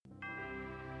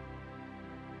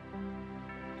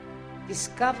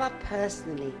Discover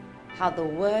personally how the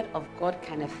Word of God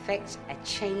can affect a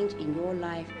change in your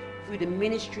life through the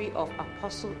ministry of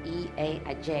Apostle E.A.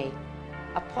 Adjei.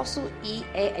 Apostle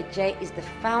E.A. Adjei is the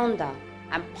founder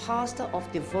and pastor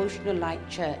of Devotional Light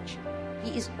Church.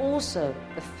 He is also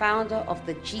the founder of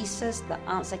the Jesus the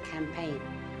Answer campaign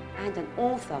and an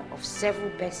author of several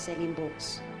best-selling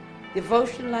books.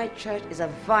 Devotional Light Church is a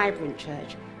vibrant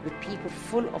church with people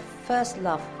full of first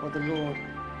love for the Lord.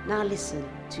 Now listen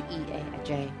to E.A.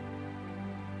 Adjei.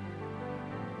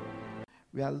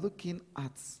 We are looking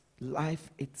at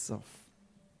life itself,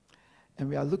 and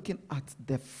we are looking at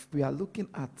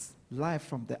life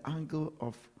from the angle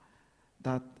of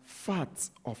that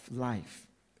fact of life.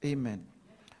 Amen.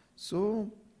 So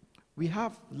we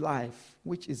have life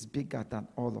which is bigger than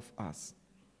all of us.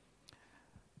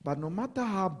 But no matter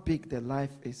how big the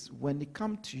life is, when it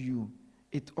comes to you,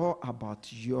 it's all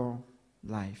about your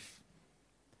life.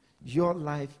 Your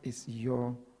life is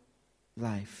your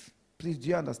life. Please, do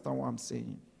you understand what I'm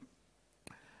saying?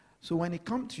 So when it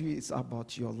comes to you, it's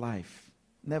about your life.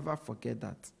 Never forget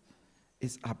that.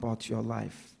 It's about your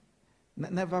life.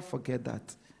 Never forget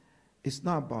that. It's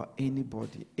not about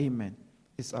anybody. Amen.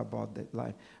 It's about the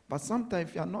life. But sometimes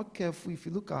if you are not careful, if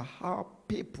you look at how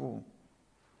people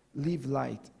live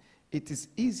life, it is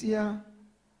easier,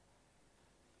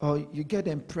 or you get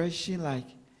the impression like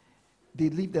they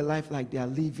live their life like they are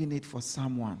living it for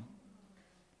someone.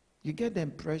 You get the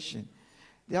impression.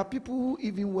 There are people who,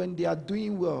 even when they are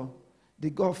doing well, they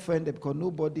got offended because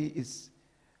nobody is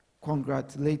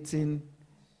congratulating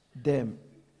them.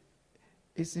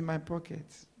 It's in my pocket.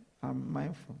 I'm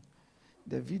mindful.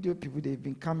 The video people, they've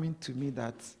been coming to me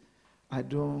that I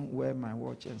don't wear my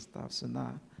watch and stuff. So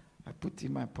now I put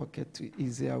in my pocket to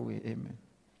easier way. Amen.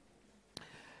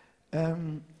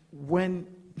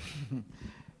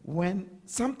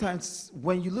 Sometimes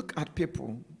when you look at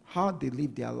people, how they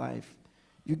live their life,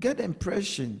 you get the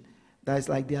impression that it's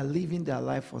like they are living their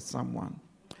life for someone.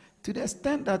 To the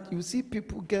extent that you see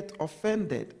people get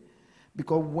offended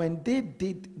because when they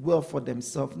did well for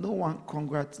themselves, no one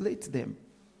congratulates them.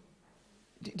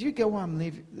 Do you get what I'm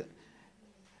living?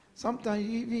 Sometimes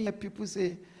you even hear people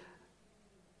say,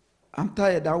 I'm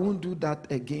tired, I won't do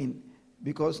that again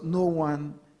because no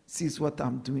one sees what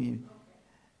I'm doing.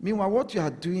 Meanwhile, what you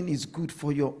are doing is good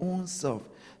for your own self.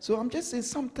 So I'm just saying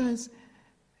sometimes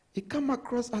it comes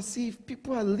across as if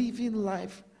people are living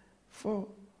life for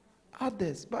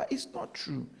others, but it's not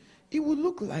true. It will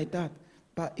look like that,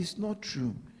 but it's not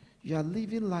true. You are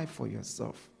living life for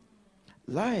yourself.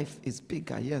 Life is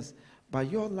bigger, yes,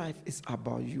 but your life is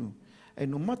about you.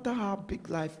 And no matter how big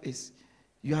life is,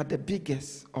 you are the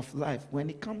biggest of life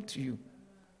when it comes to you.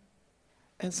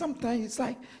 And sometimes it's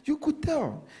like, you could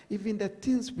tell, even the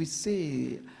things we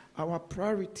say, our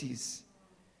priorities.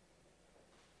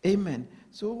 Amen.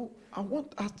 So I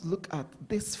want us to look at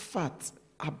this fact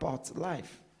about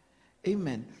life.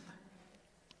 Amen.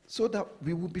 So that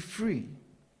we will be free.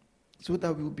 So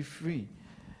that we will be free.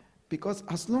 Because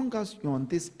as long as you're on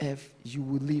this earth, you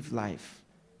will live life.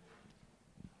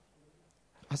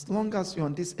 As long as you're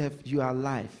on this earth, you are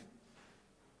alive.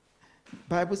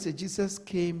 Bible says Jesus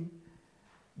came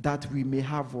that we may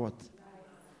have what?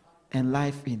 And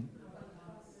life in.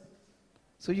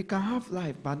 So you can have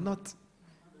life, but not,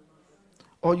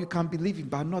 or you can believe it,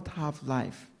 but not have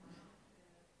life.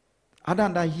 Other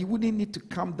than that, he wouldn't need to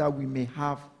come that we may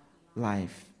have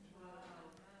life.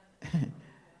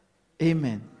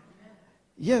 Amen.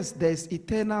 Yes, there's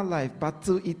eternal life, but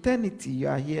till eternity you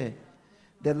are here.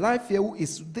 The life here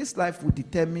is, this life will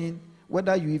determine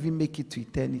whether you even make it to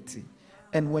eternity.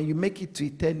 And when you make it to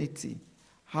eternity,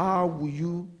 how will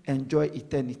you enjoy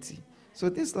eternity? So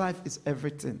this life is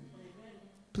everything.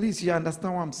 Please, you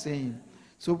understand what I'm saying?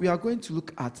 So we are going to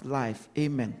look at life,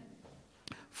 amen,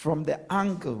 from the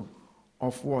angle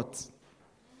of what?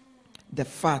 The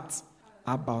fact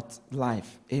about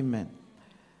life, amen.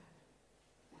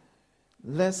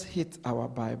 Let's hit our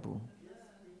Bible.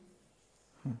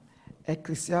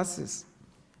 Ecclesiastes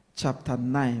chapter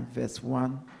 9, verse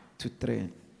 1 to 3.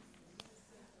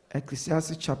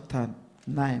 Ecclesiastes chapter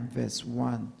 9, verse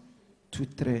 1 to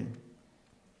 3.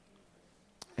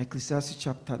 Ecclesiastes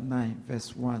chapter 9,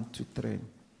 verse 1 to 3.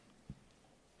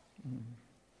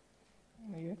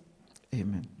 Yeah.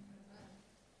 Amen.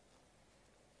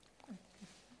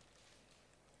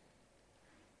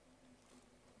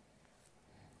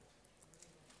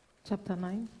 Chapter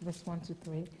 9, verse 1 to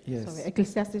 3. Yes. Sorry,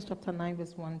 Ecclesiastes chapter 9,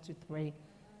 verse 1 to 3.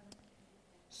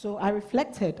 So I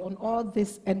reflected on all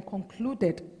this and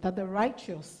concluded that the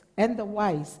righteous and the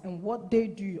wise and what they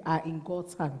do are in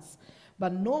God's hands.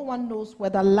 But no one knows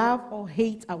whether love or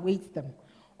hate awaits them,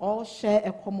 all share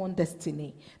a common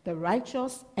destiny: the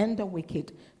righteous and the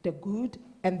wicked, the good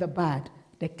and the bad,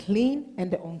 the clean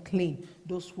and the unclean,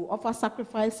 those who offer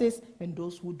sacrifices and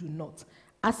those who do not.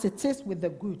 As it is with the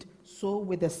good, so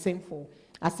with the sinful.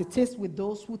 As it is with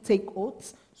those who take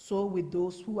oaths, so with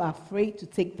those who are afraid to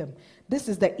take them. This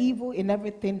is the evil in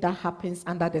everything that happens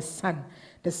under the sun.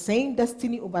 The same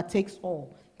destiny overtakes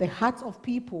all. The hearts of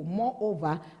people,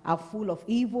 moreover, are full of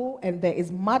evil, and there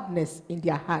is madness in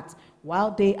their hearts while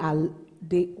they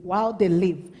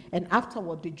live, and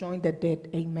afterward they join the dead.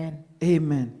 Amen.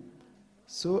 Amen.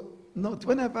 So, note,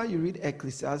 whenever you read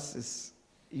Ecclesiastes,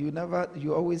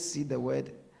 you always see the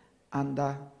word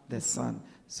under the sun.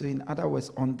 So, in other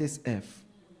words, on this earth.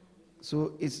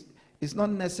 So, it's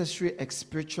not necessarily a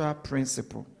spiritual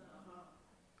principle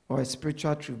or a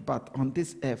spiritual truth, but on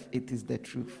this earth, it is the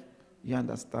truth. You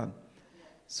understand?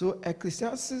 So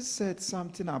Ecclesiastes said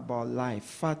something about life,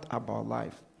 fact about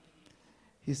life.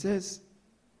 He says,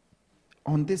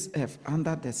 on this earth,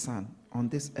 under the sun, on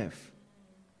this earth,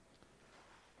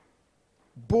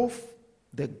 both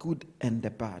the good and the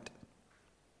bad,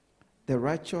 the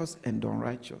righteous and the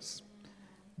unrighteous,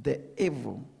 the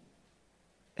evil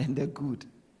and the good,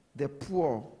 the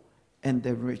poor and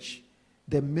the rich,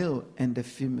 the male and the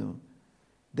female,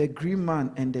 the green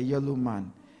man and the yellow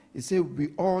man. He said, we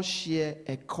all share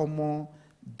a common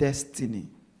destiny.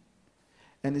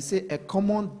 And he said, a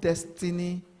common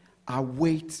destiny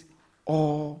awaits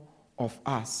all of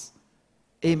us.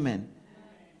 Amen.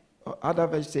 Other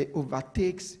verses say,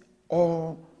 overtakes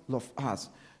all of us.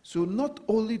 So not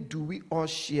only do we all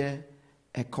share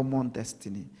a common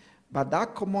destiny, but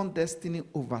that common destiny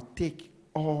overtakes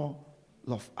all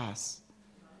of us,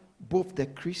 both the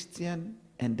Christian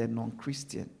and the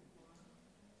non-Christian.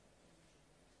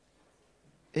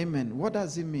 Amen. What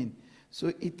does it mean?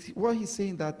 So what he's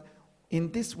saying that in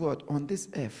this world, on this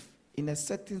earth, in a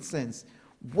certain sense,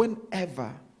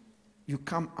 whenever you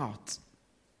come out,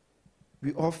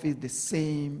 we all face the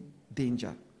same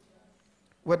danger.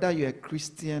 Whether you're a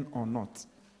Christian or not,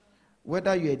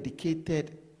 whether you're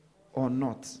educated or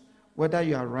not, whether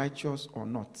you are righteous or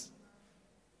not.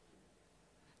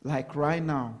 Like right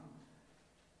now,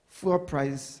 fuel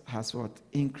price has what?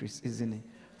 Increased, isn't it?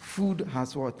 Food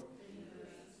has what?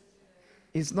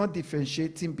 It's not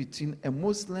differentiating between a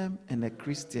Muslim and a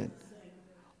Christian,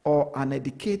 or an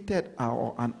educated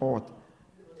or an odd.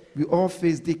 We all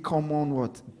face the common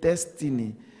what?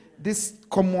 Destiny. This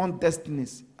common destiny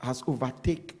has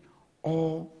overtaken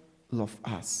all of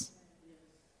us.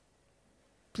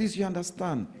 Please, you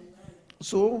understand?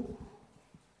 So,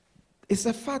 it's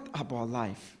a fact about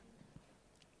life.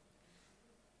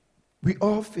 We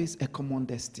all face a common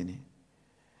destiny.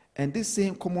 And this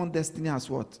same common destiny has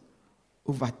what?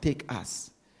 Overtake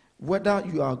us. Whether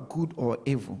you are good or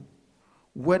evil.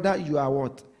 Whether you are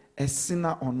what? A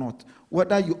sinner or not.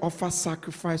 Whether you offer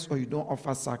sacrifice or you don't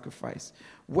offer sacrifice.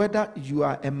 Whether you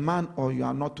are a man or you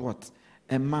are not what?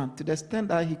 A man. To the extent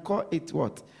that he called it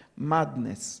what?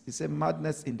 Madness. He said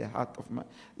madness in the heart of man.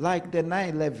 Like the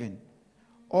 9/11.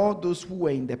 All those who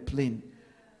were in the plane,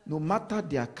 no matter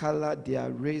their color, their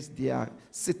race, their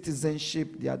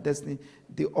citizenship, their destiny,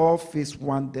 they all face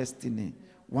one destiny.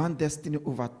 One destiny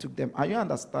overtook them. Are you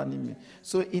understanding me?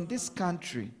 So in this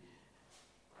country,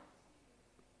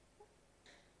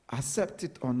 accept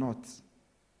it or not,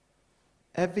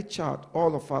 every child,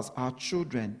 all of us, our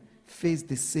children, face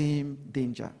the same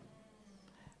danger.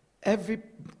 Every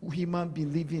human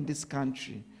being living in this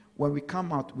country, when we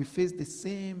come out, we face the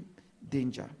same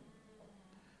danger.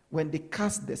 When they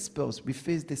cast the spells, we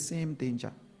face the same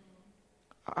danger.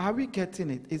 Are we getting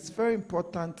it? It's very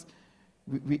important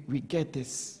we get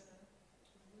this.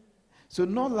 So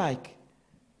not like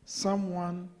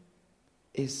someone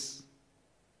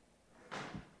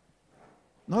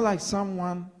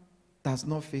does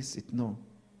not face it. No.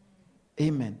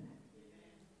 Amen.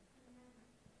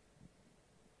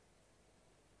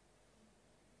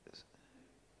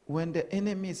 When the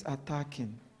enemy is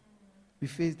attacking, we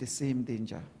face the same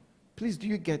danger. Please, do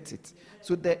you get it?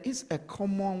 So there is a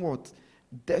common what?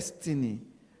 Destiny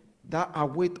that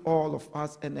awaits all of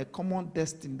us, and a common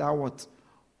destiny that what?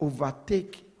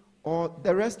 Overtake all.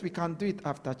 The rest we can do it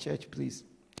after church, please,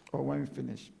 or when we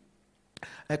finish.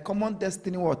 A common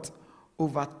destiny what?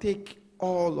 Overtake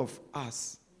all of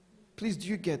us. Please, do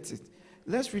you get it?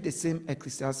 Let's read the same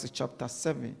Ecclesiastes chapter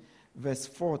 7, verse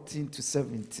 14 to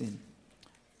 17.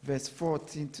 Verse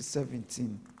 14 to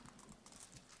 17.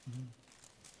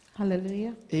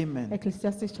 Hallelujah. Amen.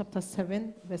 Ecclesiastes chapter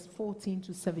 7, verse 14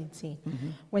 to 17.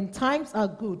 When times are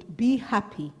good, be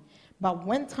happy. But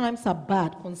when times are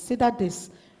bad, consider this.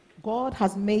 God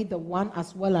has made the one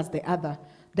as well as the other.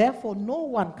 Therefore, no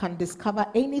one can discover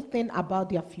anything about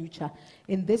their future.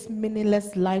 In this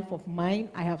meaningless life of mine,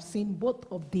 I have seen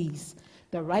both of these,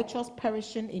 the righteous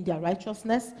perishing in their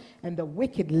righteousness and the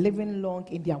wicked living long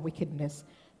in their wickedness.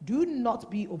 Do not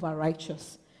be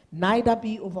over-righteous, neither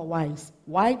be over-wise.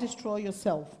 Why destroy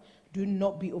yourself? Do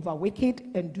not be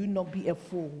over-wicked, and do not be a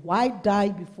fool. Why die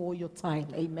before your time?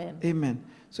 Amen. Amen.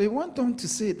 So he went on to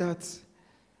say that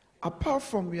apart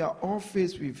from we are all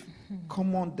faced with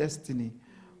common destiny,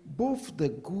 both the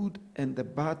good and the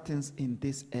bad things in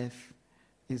this earth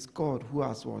is God who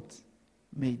has what?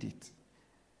 Made it.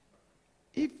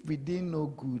 If we didn't know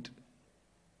good,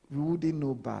 we wouldn't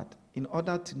know bad. In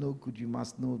order to know good, you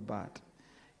must know bad.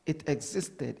 It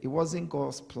existed. It wasn't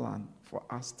God's plan for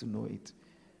us to know it.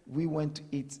 We went to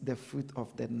eat the fruit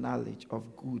of the knowledge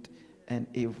of good and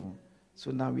evil.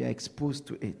 So now we are exposed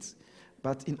to it.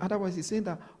 But in other words, he's saying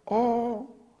that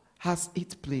all has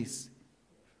its place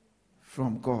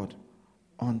from God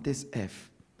on this earth.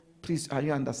 Please, are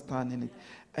you understanding it?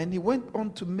 And he went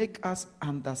on to make us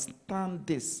understand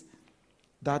this,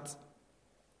 that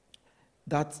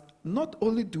not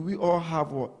only do we all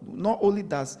have what, not only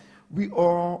does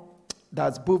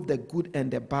both the good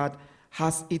and the bad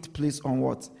has its place on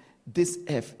what? This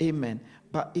earth. Amen.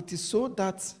 But it is so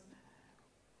that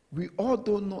we all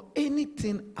don't know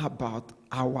anything about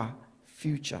our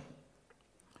future.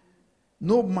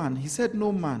 No man. He said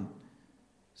no man.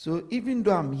 So even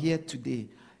though I'm here today,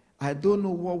 I don't know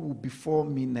what will befall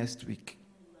me next week.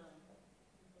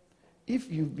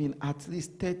 If you've been at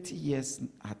least 30 years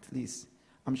at least,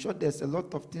 I'm sure there's a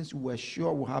lot of things you were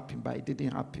sure would happen, but it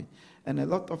didn't happen. And a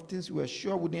lot of things you were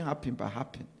sure wouldn't happen, but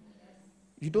happened.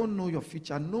 You don't know your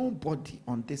future. Nobody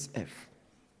on this earth.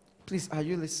 Please, are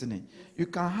you listening? You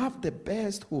can have the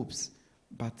best hopes,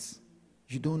 but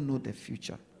you don't know the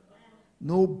future.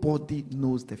 Nobody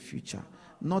knows the future.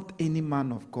 Not any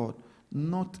man of God.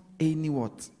 Not any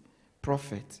what?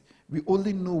 Prophet. We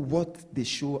only know what they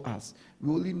show us.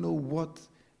 We only know what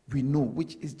we know,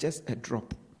 which is just a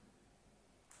drop.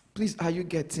 Please, are you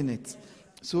getting it?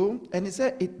 So, and he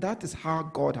said that is how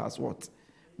God has what?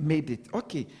 Made it.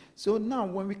 Okay, so now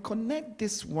when we connect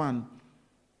this one,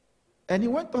 and he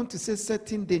went on to say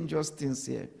certain dangerous things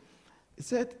here. He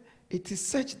said, it is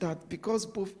such that because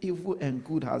both evil and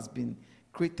good has been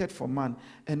created for man,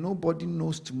 and nobody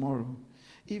knows tomorrow,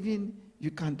 even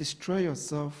you can destroy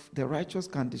yourself, the righteous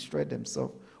can destroy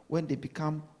themselves when they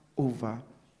become over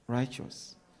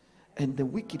righteous. And the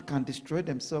wicked can destroy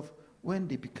themselves when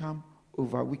they become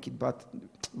over wicked. But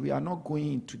we are not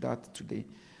going into that today.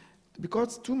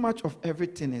 Because too much of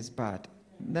everything is bad.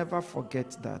 Never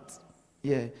forget that.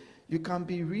 Yeah. You can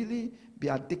be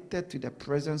addicted to the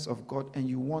presence of God, and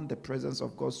you want the presence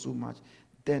of God so much,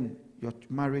 then your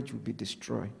marriage will be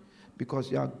destroyed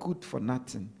because you are good for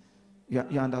nothing. You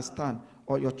understand?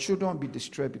 Or your children will be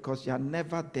destroyed because you are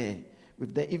never there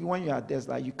with them. Even when you are there, it's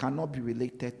like you cannot be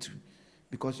related to,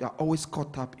 because you are always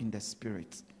caught up in the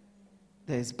spirit.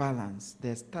 There is balance.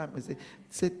 There's time.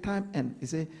 Say time, and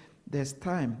there's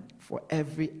time for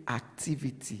every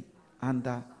activity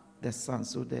under the sun.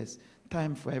 So there's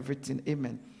time for everything.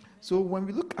 Amen. So when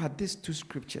we look at these two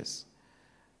scriptures,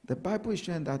 the Bible is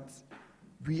showing that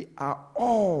we are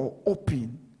all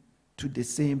open to the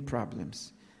same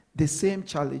problems, the same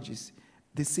challenges,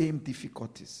 the same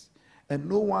difficulties. And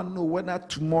no one knows whether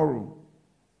tomorrow,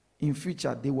 in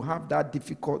future, they will have that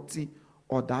difficulty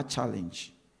or that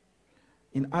challenge.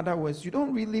 In other words, you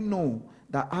don't really know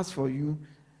that as for you,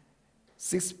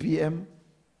 6 p.m.,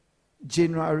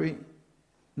 January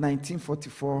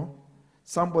 1944,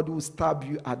 somebody will stab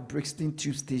you at Brixton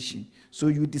Tube Station. So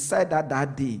you decide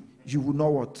that day, you will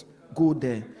not what? Go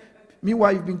there.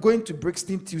 Meanwhile, you've been going to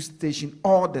Brixton Tube Station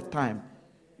all the time.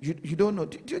 You don't know.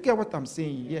 Do you get what I'm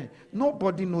saying? Yeah.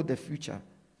 Nobody knows the future.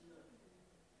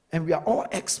 And we are all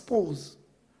exposed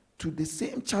to the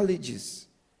same challenges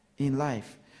in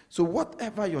life. So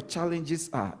whatever your challenges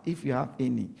are, if you have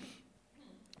any,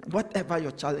 whatever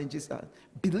your challenges are,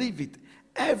 believe it.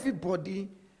 Everybody,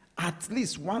 at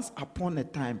least once upon a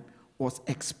time, was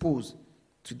exposed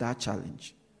to that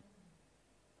challenge.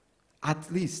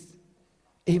 At least.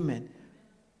 Amen.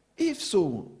 If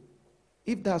so,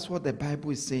 if that's what the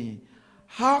Bible is saying,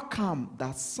 how come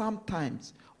that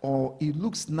sometimes, or it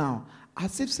looks now,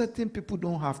 as if certain people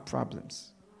don't have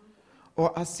problems?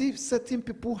 Or as if certain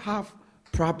people have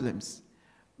problems,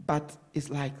 but it's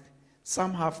like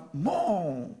some have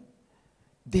more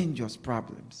dangerous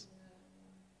problems.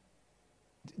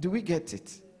 Do we get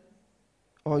it?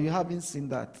 Or you haven't seen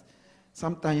that?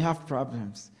 Sometimes you have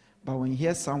problems, but when you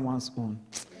hear someone's own,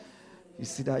 you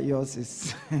see that yours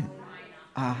is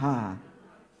Uh-huh.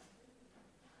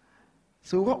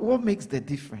 So what makes the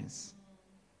difference?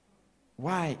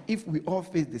 Why? If we all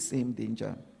face the same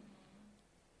danger.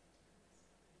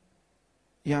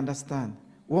 You understand?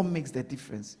 What makes the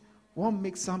difference? What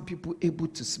makes some people able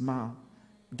to smile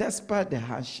despite the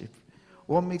hardship?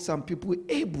 What makes some people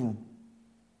able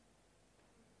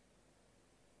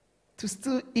to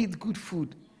still eat good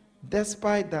food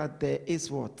despite that there is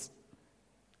what?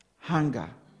 Hunger.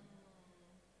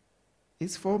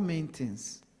 It's four main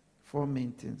things. Four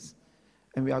main things.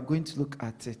 And we are going to look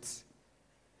at it.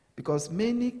 Because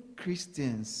many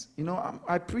Christians,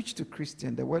 I preach to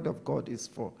Christians. The word of God is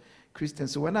for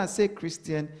Christians. So when I say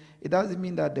Christian, it doesn't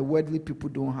mean that the worldly people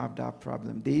don't have that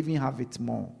problem. They even have it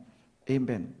more.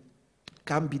 Amen.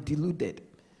 Can be deluded.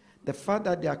 The fact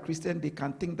that they are Christian, they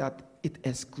can think that it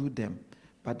excludes them.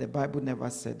 But the Bible never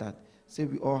said that. Say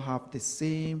we all have the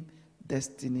same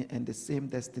destiny, and the same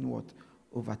destiny what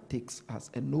overtakes us.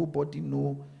 And nobody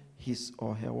know his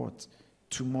or her what?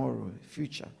 Tomorrow,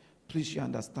 future. Please, you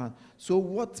understand. So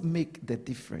what make the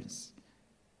difference?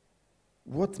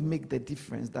 What make the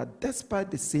difference? That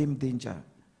despite the same danger,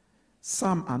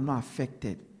 some are not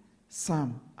affected,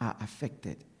 some are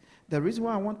affected. The reason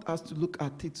why I want us to look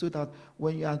at it so that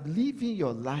when you are living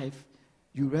your life,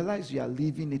 you realize you are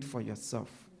living it for yourself.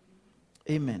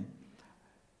 Amen.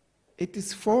 It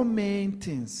is four main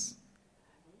things,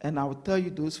 and I will tell you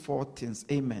those four things.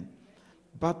 Amen.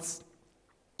 But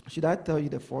should I tell you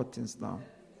the four things now?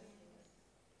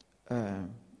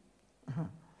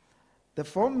 The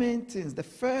four main things. The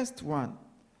first one,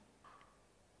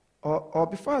 or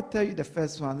before I tell you the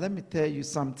first one, let me tell you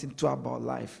something too about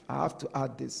life. I have to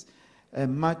add this.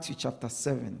 Matthew chapter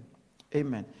 7.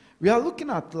 Amen. We are looking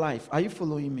at life. Are you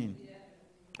following me?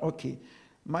 Yeah. Okay.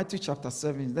 Matthew chapter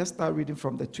 7. Let's start reading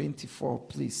from the 24,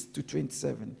 please, to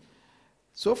 27.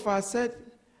 So far I said,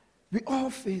 we all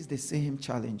face the same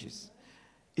challenges.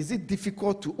 Is it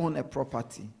difficult to own a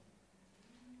property?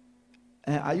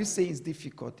 Are you saying it's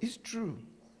difficult? It's true.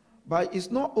 But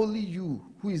it's not only you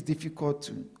who is difficult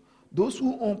to. Those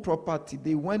who own property,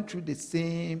 they went through the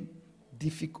same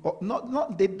difficult.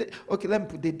 They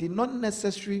did not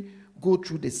necessarily go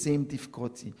through the same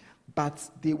difficulty, but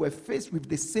they were faced with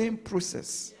the same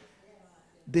process,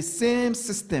 the same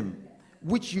system,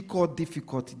 which you call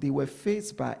difficulty. They were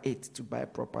faced by it to buy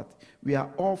property. We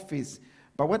are all faced.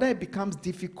 But whether it becomes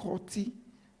difficulty,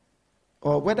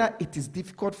 or whether it is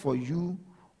difficult for you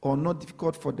or not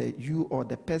difficult for you or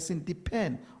the person,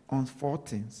 depend on four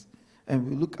things. And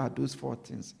we look at those four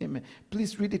things. Amen.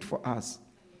 Please read it for us.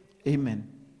 Amen.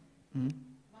 Matthew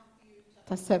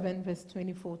chapter 7, verse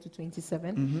 24 to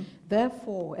 27.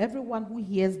 Therefore, everyone who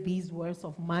hears these words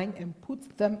of mine and puts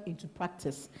them into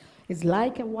practice is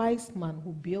like a wise man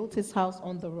who built his house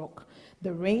on the rock.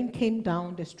 The rain came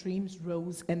down, the streams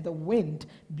rose, and the wind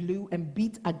blew and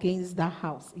beat against that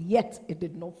house. Yet it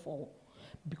did not fall,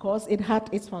 because it had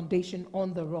its foundation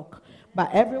on the rock. But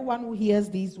everyone who hears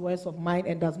these words of mine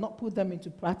and does not put them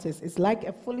into practice is like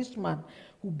a foolish man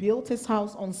who built his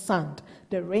house on sand.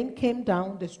 The rain came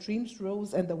down, the streams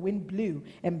rose, and the wind blew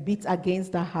and beat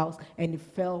against the house, and it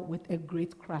fell with a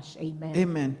great crash. Amen.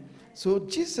 Amen. So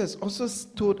Jesus also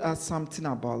told us something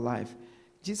about life.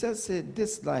 Jesus said,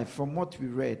 this life, from what we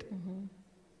read,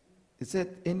 he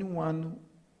said,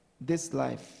 this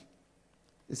life,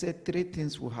 he said, three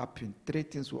things will happen. Three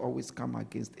things will always come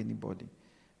against anybody.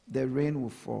 The rain will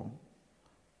fall.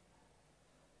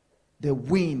 The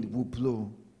wind will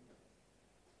blow.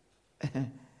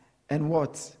 And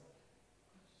what?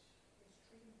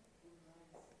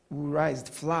 Will rise.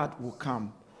 Flood will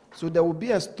come. So there will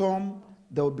be a storm.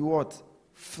 There will be what?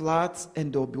 Floods,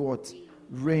 and there will be what?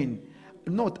 Rain.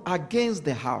 Not against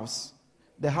the house.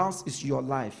 The house is your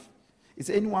life. It's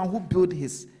anyone who built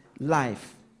his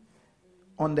life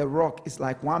on the rock. It's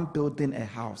like one building a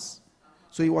house.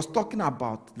 So he was talking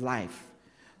about life.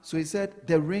 So he said,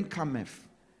 the rain cometh,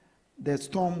 the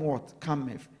storm what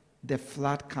cometh, the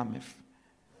flood cometh.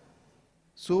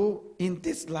 So in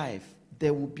this life,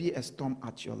 there will be a storm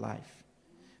at your life.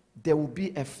 There will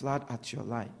be a flood at your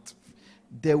life.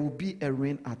 There will be a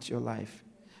rain at your life.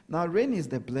 Now, rain is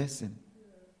the blessing.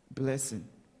 Blessing.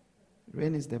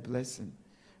 Rain is the blessing.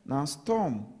 Now,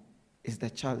 storm is the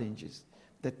challenges.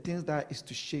 The things that is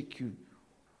to shake you,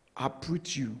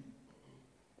 uproot you.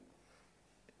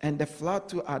 And the flood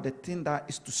too are the thing that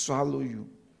is to swallow you.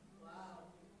 Wow.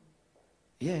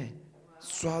 Yeah. Wow.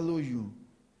 Swallow you.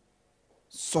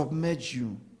 Submerge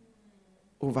you.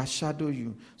 Overshadow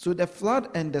you. So the flood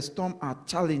and the storm are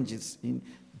challenges, in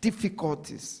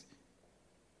difficulties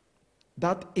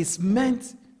that is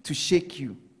meant to shake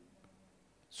you.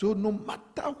 So no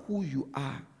matter who you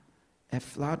are a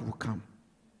flood will come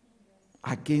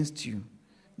against you.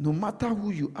 No matter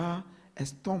who you are, a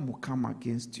storm will come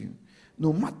against you.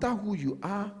 No matter who you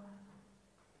are,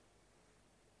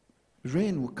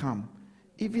 rain will come.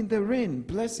 Even the rain,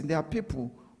 blessing, there are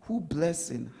people who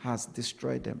blessing has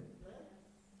destroyed them.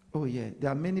 Oh yeah,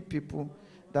 there are many people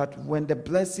that when the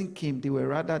blessing came, they were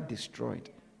rather destroyed.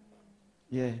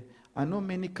 Yeah, I know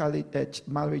many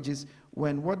marriages,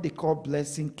 when what they call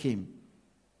blessing came,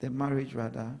 the marriage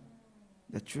rather,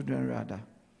 the children rather.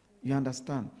 You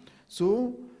understand?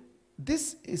 So,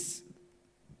 this is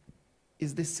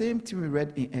the same thing we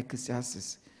read in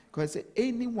Ecclesiastes. Because it says,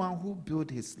 anyone who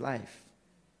builds his life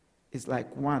is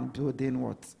like one building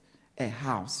what? A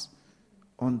house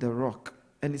on the rock.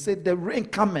 And he said, the rain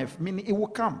cometh, meaning it will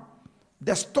come.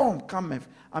 The storm cometh.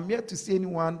 I'm yet to see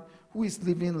anyone who is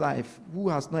living life who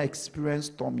has not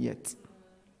experienced storm yet.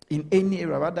 In any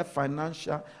area, whether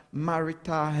financial,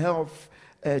 marital, health,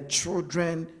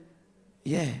 children.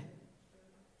 Yeah.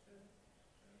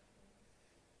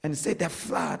 And he said, the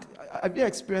flood. Have you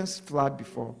experienced flood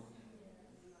before?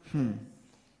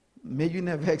 May you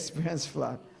never experience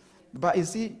flood. But you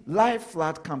see, life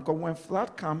flood come. Because when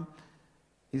flood come,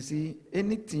 you see,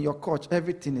 anything, your couch,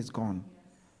 everything is gone.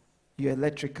 Your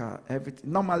electrical,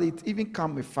 everything. Normally, it even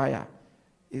come with fire.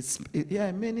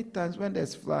 Many times when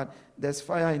there's flood, there's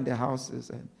fire in the houses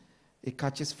and it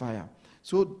catches fire.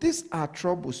 So these are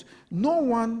troubles. There's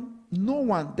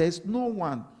no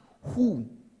one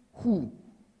who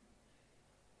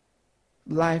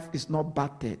life is not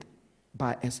battered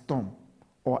by a storm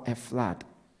or a flood.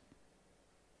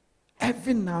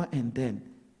 Every now and then,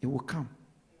 it will come.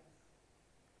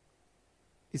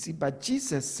 You see, but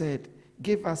Jesus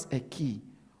gave us a key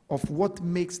of what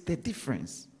makes the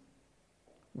difference.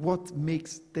 What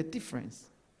makes the difference?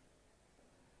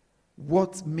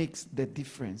 What makes the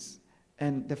difference?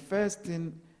 And the first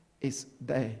thing is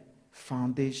the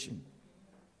foundation.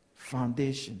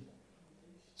 Foundation.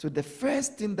 So the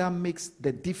first thing that makes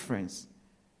the difference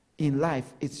in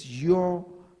life is your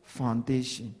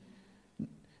foundation.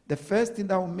 The first thing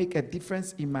that will make a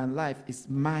difference in my life is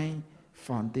my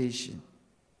foundation.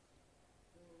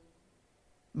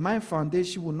 My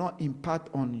foundation will not impact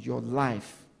on your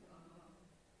life.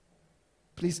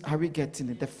 Please, are we getting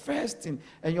it? The first thing,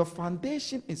 and your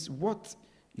foundation is what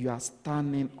you are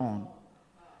standing on,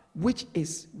 which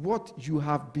is what you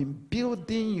have been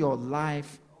building your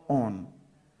life on.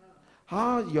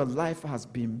 How your life has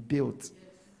been built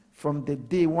from the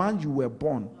day when you were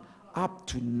born up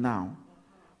to now.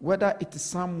 Whether it is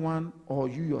someone or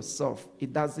you yourself,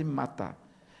 it doesn't matter.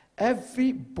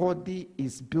 Everybody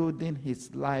is building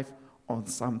his life on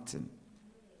something.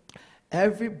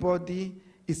 Everybody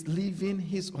is living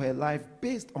his or her life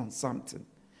based on something.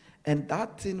 And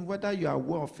that thing, whether you are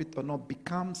aware of it or not,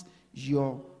 becomes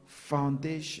your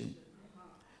foundation.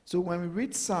 So when we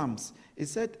read Psalms, it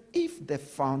said, if the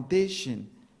foundation,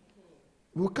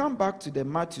 we'll come back to the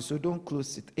Matthew, so don't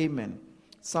close it. Amen.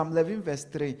 Psalm 11 verse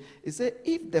 3, it said,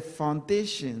 if the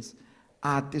foundations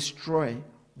are destroyed,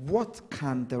 what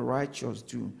can the righteous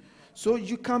do? So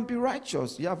you can be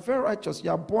righteous. You are very righteous.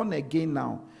 You are born again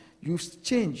now. You've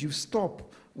changed. You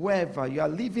stop wherever. You are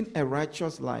living a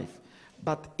righteous life.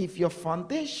 But if your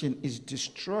foundation is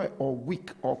destroyed or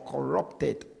weak or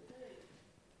corrupted,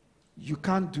 you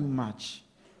can't do much.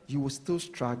 You will still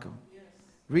struggle.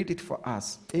 Read it for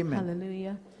us. Amen.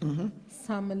 Hallelujah. Mm-hmm.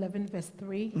 Psalm 11 verse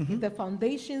 3. Mm-hmm. If the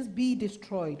foundations be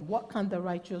destroyed, what can the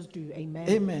righteous do? Amen.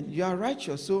 Amen. You are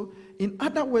righteous. So, in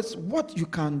other words, what you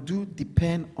can do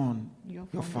depend on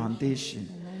your foundation.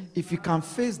 If you can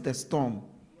face the storm,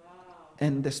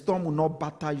 and the storm will not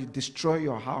batter you, destroy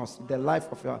your house, the life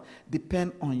of your,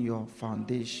 depend on your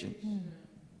foundation.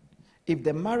 If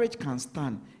the marriage can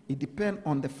stand, it depends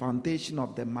on the foundation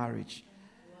of the marriage.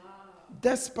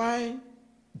 Despite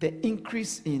the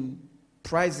increase in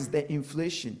prices, the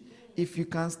inflation, if you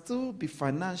can still be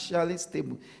financially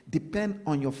stable, depend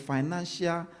on your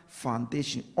financial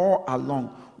foundation all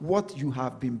along, what you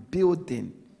have been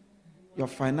building, your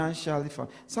financial.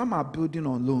 Some are building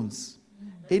on loans.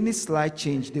 Any slight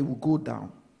change, they will go down.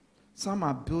 Some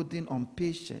are building on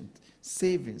patience,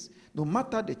 savings. No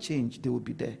matter the change, they will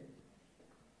be there.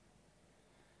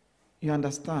 You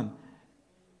understand?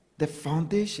 The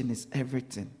foundation is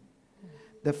everything.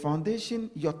 The foundation,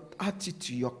 your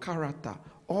attitude, your character,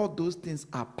 all those things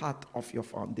are part of your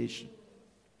foundation.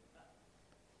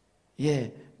 Yeah,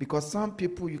 because some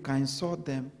people, you can insult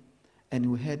them and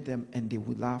you hurt them and they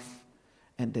will laugh.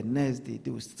 And the next day,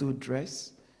 they will still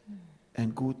dress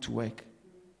and go to work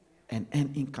and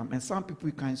earn income. And some people,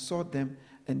 you can insult them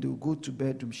and they will go to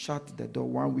bedroom, shut the door.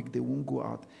 1 week, they won't go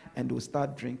out and they will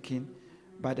start drinking.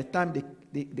 By the time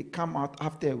they come out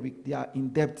after a week, they are in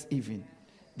debt even.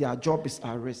 Their job is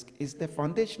at risk. It's the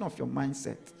foundation of your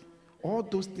mindset. All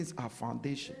those things are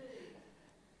foundation.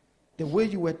 The way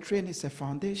you were trained is a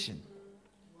foundation.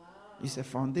 It's a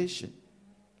foundation.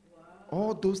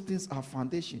 All those things are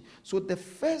foundation. So the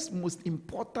first most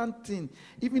important thing,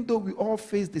 even though we all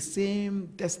face the same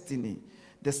destiny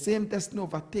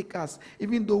overtake us,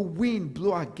 even though wind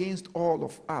blow against all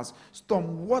of us,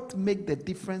 storm, what make the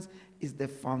difference is the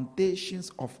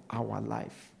foundations of our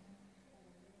life.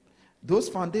 Those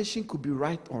foundations could be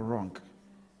right or wrong.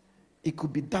 It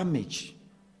could be damaged.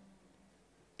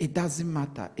 It doesn't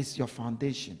matter. It's your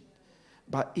foundation.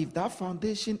 But if that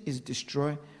foundation is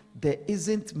destroyed, there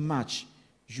isn't much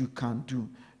you can do.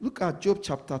 Look at Job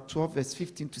chapter 12, verse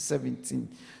 15 to 17.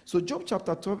 So Job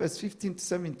chapter 12, verse 15 to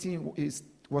 17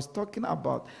 was talking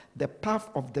about the path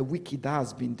of the wicked that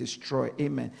has been destroyed.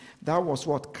 Amen. That was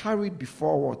what? Carried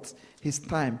before what? His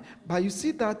time. But you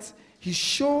see that he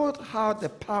showed how the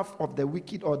path of the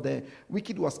wicked or the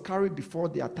wicked was carried before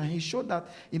their time. He showed that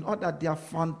in order their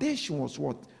foundation was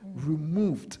what?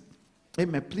 Removed.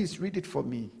 Amen. Please read it for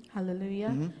me. Hallelujah.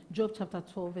 Mm-hmm. Job chapter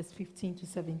 12, verse 15 to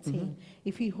 17. Mm-hmm.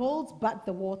 If he holds back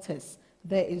the waters,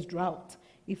 there is drought.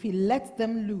 If he lets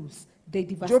them loose, they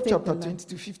devastate Job chapter the land.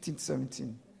 22, 15 to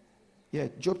 17. Yeah,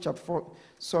 Job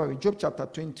chapter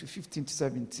 22, 15 to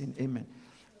 17. Amen.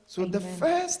 So Amen. the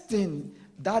first thing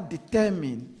that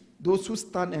determines those who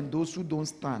stand and those who don't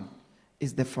stand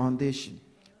is the foundation.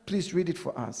 Please read it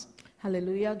for us.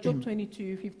 Hallelujah. Job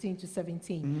 22, 15 to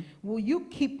 17. Mm-hmm. Will you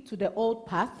keep to the old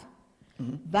path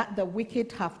that the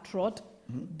wicked have trod?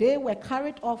 Mm-hmm. They were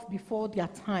carried off before their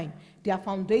time, their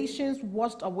foundations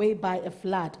washed away by a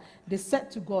flood. They said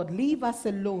to God, leave us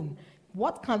alone.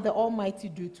 What can the Almighty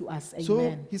do to us? Amen.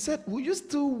 So he said, will you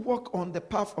still walk on the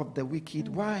path of the wicked?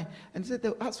 Why? And he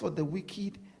said, as for the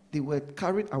wicked, they were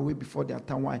carried away before their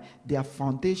time. Why? Their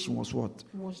foundation was what?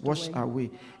 Washed away.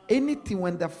 Anything,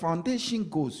 when the foundation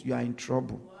goes, you are in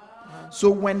trouble. Wow. So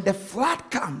when the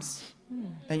flood comes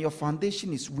and your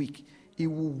foundation is weak, it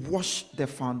will wash the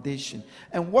foundation.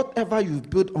 And whatever you've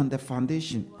built on the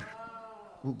foundation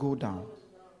will go down.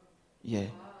 Yeah.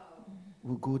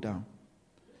 Will go down.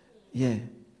 Yeah.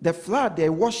 The flood,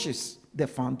 there washes the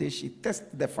foundation, tests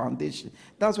the foundation.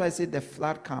 That's why I say the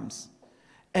flood comes.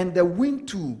 And the wind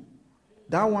too,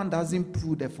 that one doesn't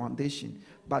pull the foundation,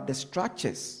 but the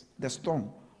structures, the storm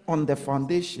on the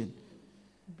foundation.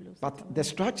 But the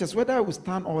structures, whether it will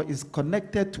stand or is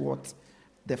connected to what?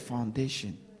 The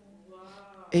foundation.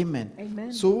 Amen.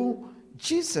 Amen. So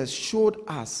Jesus showed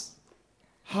us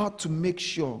how to make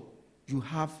sure you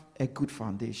have a good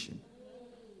foundation.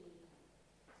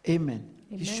 Amen.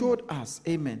 He showed us,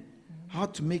 amen, how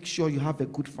to make sure you have a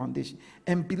good foundation.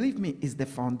 And believe me, it's the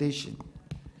foundation.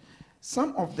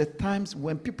 Some of the times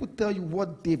when people tell you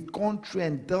what they've gone through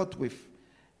and dealt with,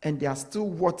 and they are still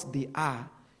what they are,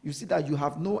 you see that you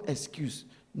have no excuse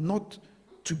not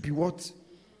to be what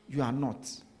you are not.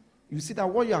 You see that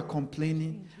what you are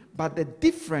complaining, but the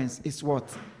difference is what?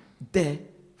 The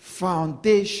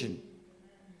foundation.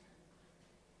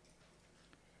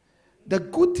 The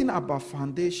good thing about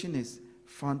foundation is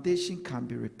foundation can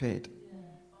be repaired.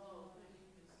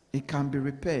 It can be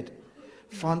repaired.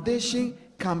 Foundation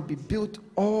can be built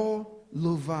all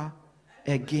over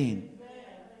again.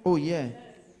 Oh yeah.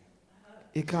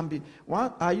 It can be.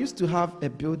 I used to have a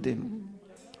building,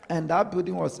 and that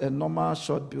building was a normal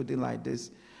short building like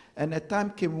this. And a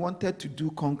time came, we wanted to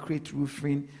do concrete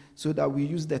roofing so that we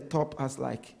use the top as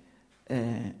like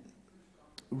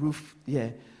roof. Yeah.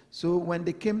 So when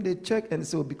they came, they checked, and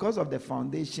so because of the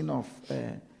foundation of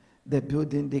the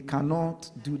building, they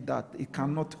cannot do that. It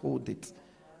cannot hold it.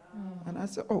 And I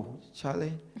said, oh,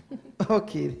 Charlie,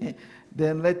 okay,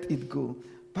 then let it go.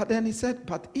 But then he said,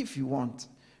 but if you want,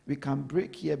 we can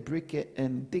break here,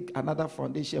 and dig another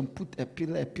foundation, put a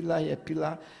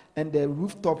pillar, and the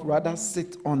rooftop rather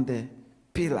sit on the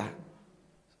pillar.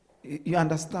 You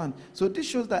understand? So this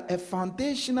shows that a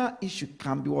foundational issue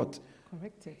can be what?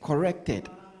 Corrected.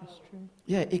 That's true.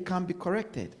 Yeah, it can be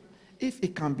corrected. If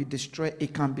it can be destroyed,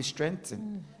 it can be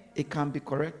strengthened. It can be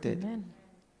corrected. Amen.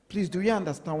 Please, do you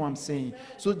understand what I'm saying?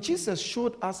 So Jesus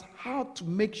showed us how to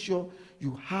make sure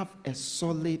you have a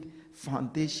solid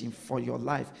foundation for your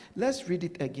life. Let's read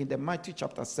it again, the Matthew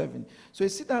chapter 7. So you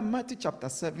see that Matthew chapter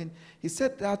 7, he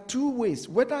said there are two ways,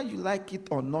 whether you like it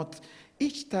or not.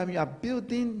 Each time you are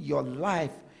building your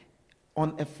life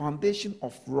on a foundation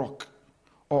of rock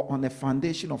or on a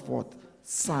foundation of what?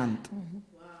 Sand.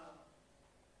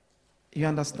 You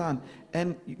understand?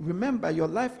 And remember, your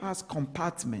life has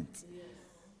compartments.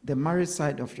 the marriage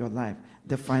side of your life,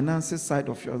 the finances side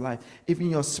of your life, even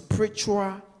your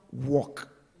spiritual walk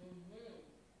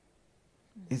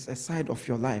is a side of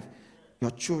your life,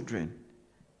 your children,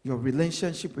 your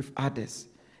relationship with others.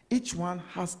 Each one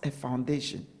has a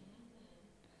foundation.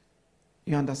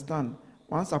 You understand?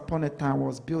 Once upon a time, I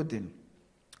was building.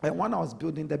 And when I was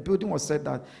building, the building was said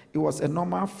that it was a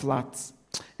normal flat.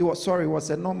 It was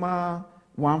a normal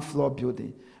one-floor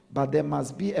building. But there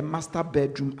must be a master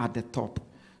bedroom at the top.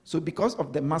 So because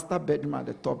of the master bedroom at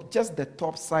the top, just the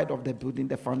top side of the building,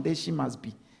 the foundation must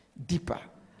be deeper.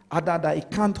 Other than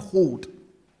it can't hold.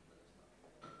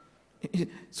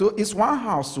 So it's one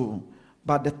house,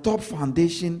 but the top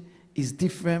foundation is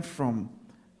different from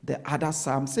the other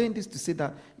side. I'm saying this to say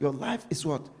that your life is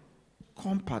what?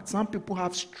 Compact. Some people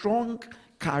have strong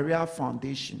career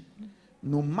foundation.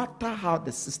 No matter how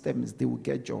the system is, they will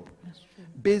get job.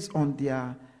 Based on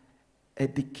their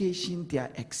education, their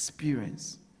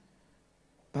experience.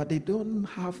 But they don't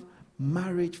have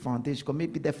marriage foundation. Because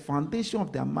maybe the foundation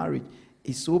of their marriage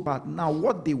is so bad. Now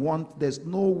what they want, there's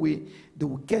no way they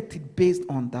will get it based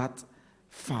on that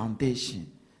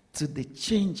foundation. So they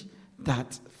change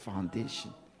that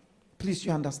foundation. Please,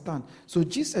 you understand? So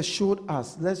Jesus showed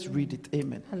us. Let's read it.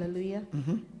 Amen. Hallelujah.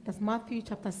 That's Matthew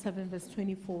chapter 7, verse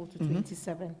 24 to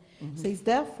 27. Says,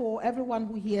 therefore, everyone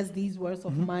who hears these words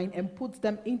of mine and puts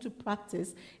them into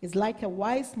practice is like a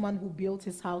wise man who built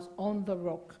his house on the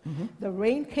rock. The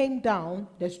rain came down,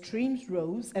 the streams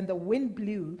rose, and the wind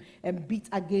blew and beat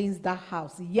against that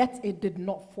house. Yet it did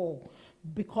not fall,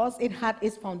 because it had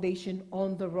its foundation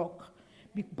on the rock.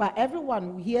 But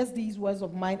everyone who hears these words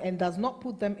of mine and does not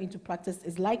put them into practice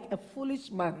is like a foolish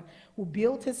man who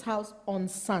built his house on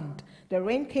sand. The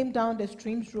rain came down, the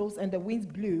streams rose, and the winds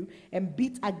blew and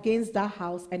beat against that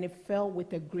house, and it fell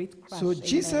with a great crash. So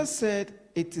Jesus said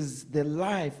it is the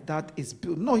life that is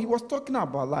built. No, he was talking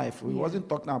about life. He wasn't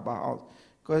talking about house.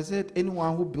 Because he said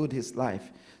anyone who built his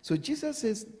life. So Jesus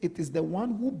says it is the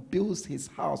one who builds his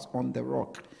house on the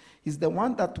rock. He's the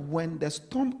one that when the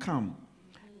storm comes,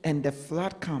 and the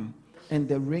flood come, and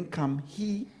the rain come,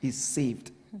 he is saved.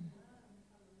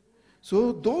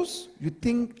 So those you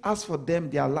think, as for them,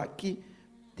 they are lucky,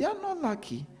 they are not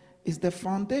lucky. It's the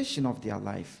foundation of their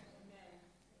life.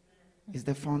 It's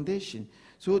the foundation.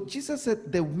 So Jesus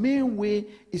said the main way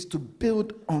is to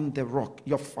build on the rock,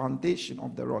 your foundation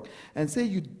of the rock. And say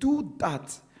you do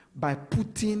that by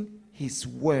putting his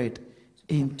word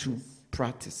into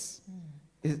practice.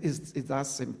 It's that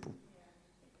simple.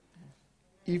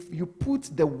 If you put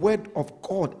the word of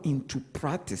God into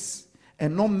practice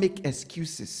and not make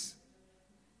excuses,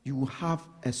 you will have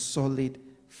a solid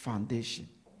foundation.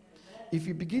 If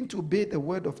you begin to obey the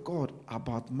word of God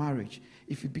about marriage,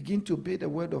 if you begin to obey the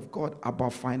word of God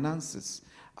about finances,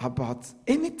 about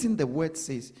anything the word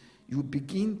says, you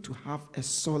begin to have a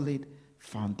solid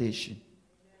foundation.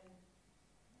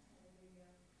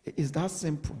 It's that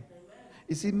simple.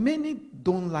 You see, many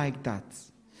don't like that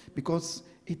because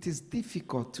it is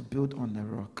difficult to build on a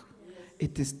rock.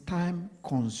 It is time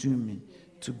consuming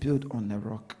to build on a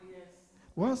rock.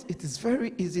 Whilst it is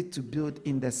very easy to build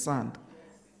in the sand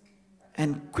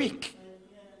and quick.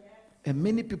 And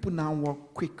many people now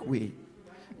walk quick way.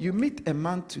 You meet a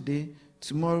man today,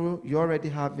 tomorrow you're already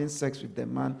having sex with the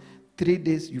man. 3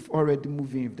 days you've already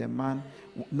moved in with the man.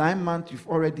 9 months you've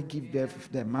already given birth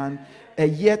with the man. A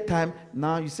year time,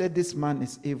 now you said this man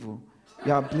is evil.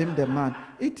 You have blamed the man.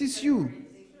 It is you.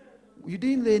 You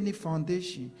didn't lay any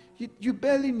foundation. You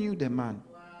barely knew the man.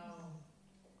 Wow.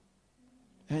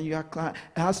 And you are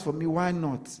as for me, why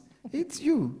not? It's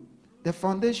you. The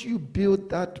foundation you build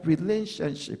that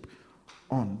relationship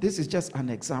on. This is just an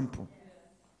example.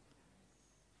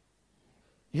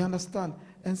 You understand?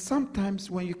 And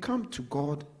sometimes when you come to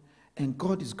God and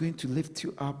God is going to lift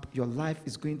you up, your life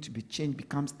is going to be changed,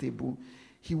 become stable,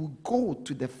 he will go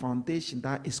to the foundation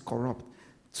that is corrupt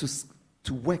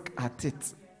to work at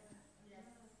it.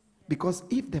 Because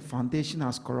if the foundation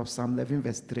has corrupt, Psalm 11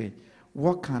 verse 3,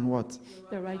 what can what?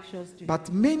 The righteous do. But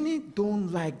many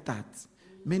don't like that.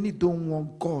 Many don't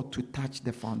want God to touch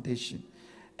the foundation.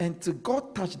 And to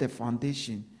God touch the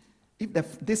foundation, if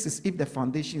the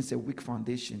foundation is a weak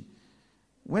foundation,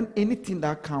 when anything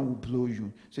that can will blow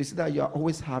you. So you see that you are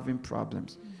always having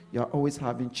problems. You are always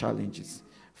having challenges.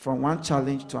 From one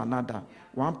challenge to another,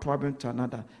 one problem to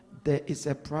another. There is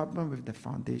a problem with the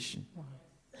foundation. Wow.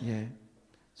 Yeah.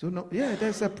 So no, yeah,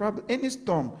 there's a problem. Any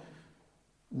storm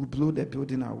will blow the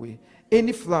building away.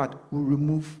 Any flood will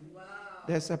remove. Wow.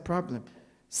 There's a problem.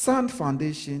 Sand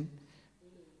foundation.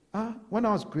 When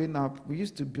I was growing up, we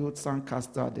used to build sand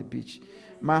castle at the beach.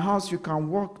 My house, you can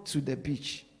walk to the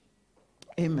beach.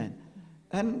 Amen.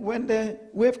 And when the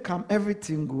wave comes,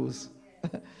 everything goes.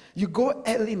 You go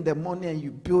early in the morning and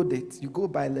you build it. You go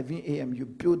by 11 a.m., you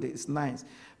build it. It's nice.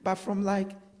 But from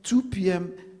like 2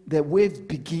 p.m., the waves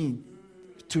begin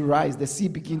to rise. The sea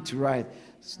begin to rise.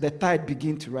 The tide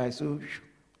begin to rise. So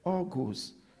all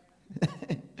goes.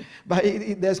 But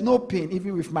there's no pain.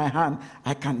 Even with my hand,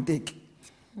 I can dig.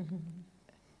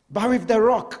 But with the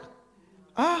rock,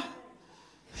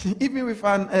 even with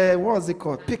an, what was it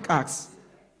called? Pickaxe,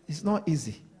 it's not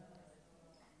easy.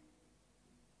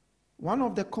 One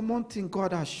of the common things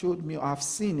God has showed me, I've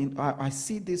seen, I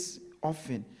see this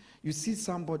often. You see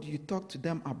somebody, you talk to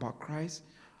them about Christ,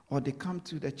 or they come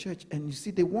to the church, and you see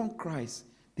they want Christ,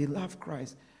 they love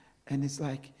Christ, and it's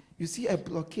like, you see a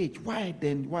blockage. Why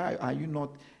then? Why are you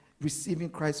not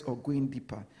receiving Christ or going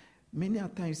deeper? Many a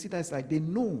time you see that it's like they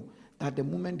know that the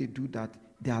moment they do that,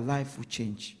 their life will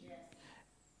change.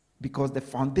 Because the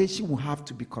foundation will have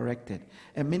to be corrected.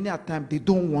 And many a time they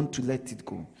don't want to let it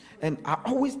go. And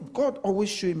God always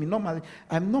shows me,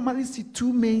 I normally see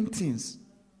two main things.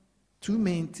 Two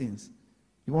main things.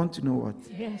 You want to know what?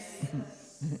 Yes.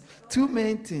 Two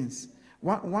main things.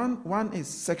 One is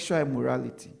sexual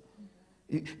immorality.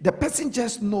 The person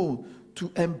just know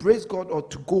to embrace God or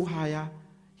to go higher,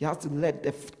 he has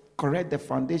to correct the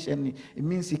foundation. It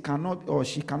means he cannot or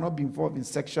she cannot be involved in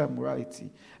sexual immorality.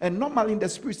 And normally in the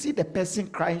spirit, see the person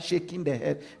crying, shaking their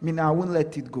head, meaning I won't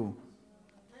let it go.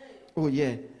 Oh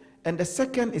yeah. And the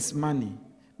second is money.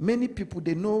 Many people,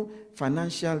 they know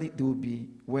financially they will be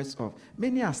worse off.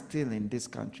 Many are still in this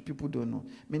country. People don't know.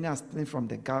 Many are stealing from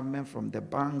the government, from the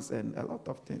banks, and a lot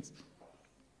of things.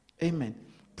 Amen.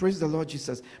 Praise the Lord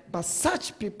Jesus. But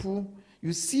such people,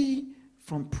 you see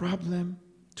from problem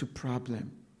to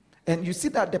problem. And you see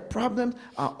that the problems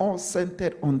are all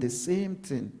centered on the same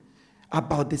thing.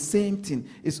 About the same thing.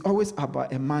 It's always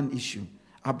about a man issue,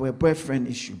 about a boyfriend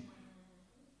issue.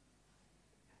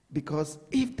 Because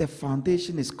if the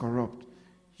foundation is corrupt,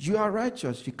 you are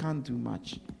righteous, you can't do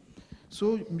much.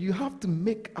 So you have to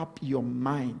make up your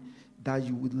mind that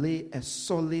you will lay a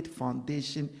solid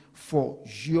foundation for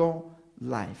your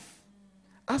life.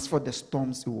 As for the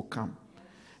storms, it will come.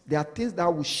 There are things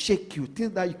that will shake you,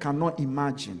 things that you cannot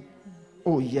imagine.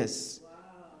 Oh, yes.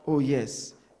 Oh,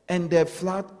 yes. And the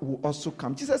flood will also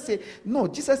come. Jesus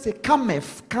said,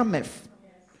 cometh, cometh.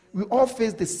 We all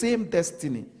face the same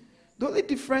destiny. The only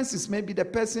difference is maybe the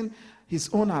person, his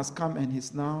own has come and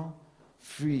he's now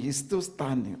free. He's still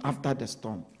standing after the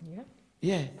storm. Yeah.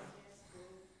 Yeah.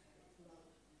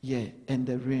 Yeah. And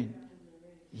the rain.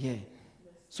 Yeah.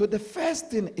 So the first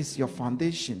thing is your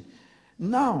foundation.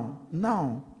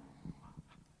 Now,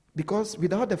 because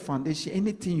without the foundation,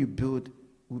 anything you build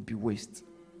will be waste.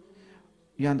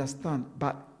 You understand?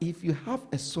 But if you have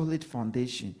a solid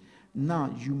foundation,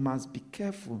 now you must be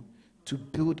careful to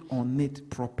build on it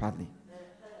properly.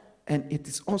 And it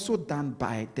is also done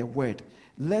by the word.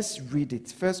 Let's read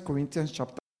it. 1 Corinthians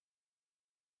chapter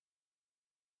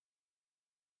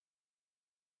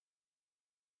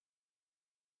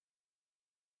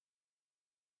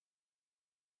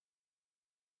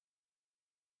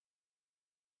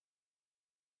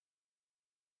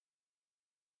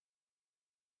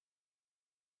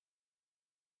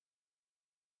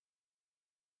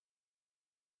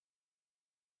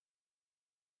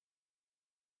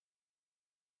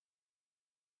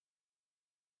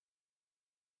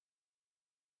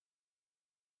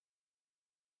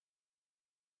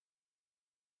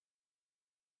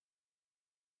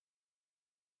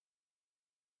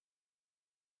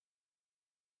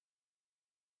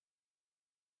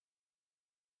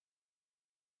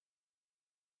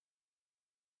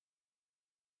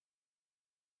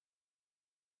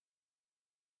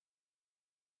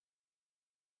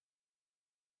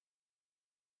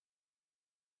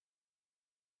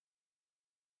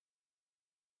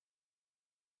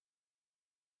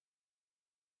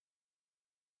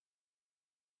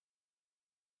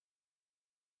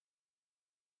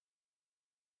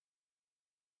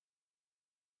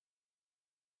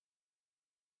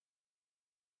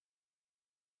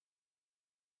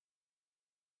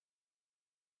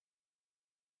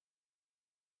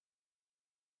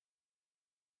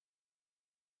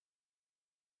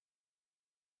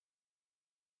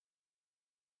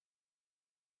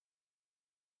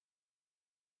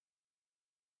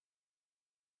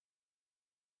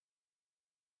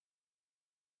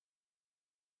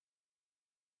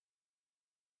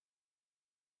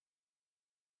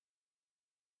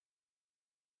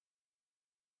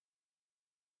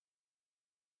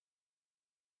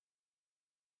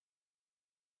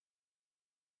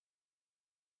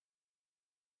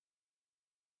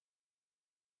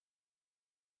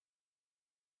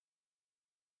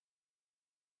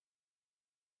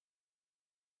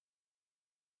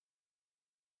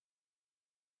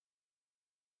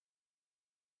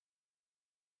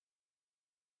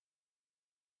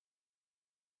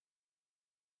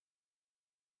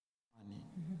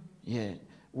Yeah.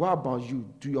 What about you?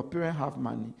 Do your parents have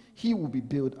money? He will be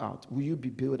built out. Will you be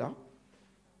built out?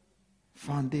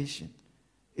 Foundation.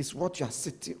 It's what you are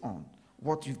sitting on,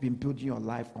 what you've been building your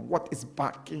life on, what is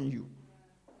backing you,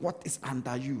 what is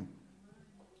under you.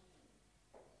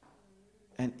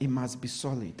 And it must be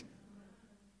solid.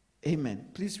 Amen.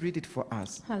 Please read it for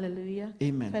us. Hallelujah.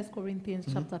 Amen. 1 Corinthians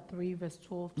chapter 3, verse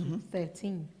 12 to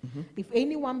 13. Mm-hmm. If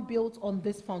anyone builds on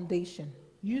this foundation,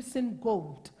 using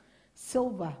gold,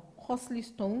 silver, costly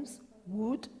stones,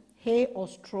 wood, hay, or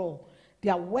straw,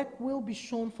 their work will be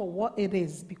shown for what it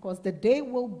is, because the day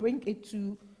will bring it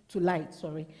to light.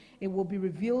 It will be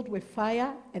revealed with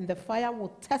fire, and the fire will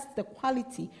test the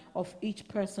quality of each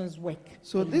person's work.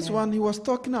 So Amen. this one, he was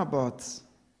talking about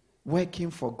working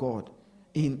for God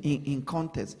in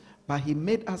context, but he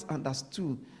made us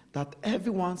understood that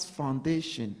everyone's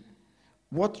foundation,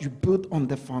 what you build on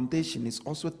the foundation, is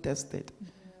also tested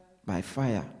by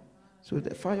fire. So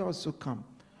the fire also come.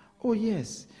 Oh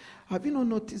yes. Have you not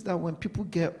noticed that when people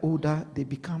get older, they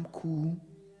become cool?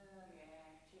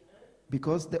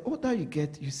 Because the older you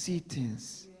get, you see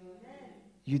things.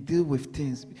 You deal with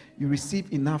things. You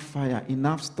receive enough fire,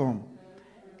 enough storm,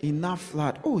 enough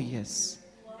flood. Oh yes.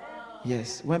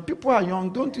 Yes. When people are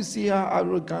young, don't you see how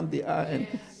arrogant they are and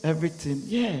everything?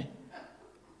 Yeah.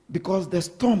 Because the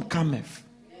storm cometh,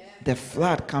 the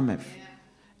flood cometh,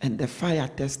 and the fire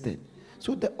tested.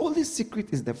 So the only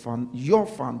secret is your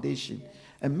foundation.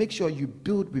 And make sure you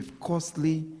build with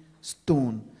costly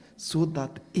stone so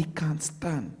that it can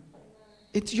stand.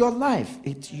 It's your life.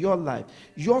 It's your life.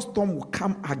 Your storm will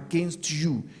come against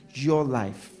you, your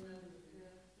life.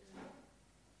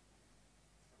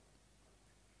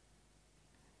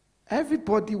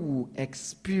 Everybody will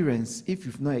experience, if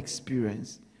you've not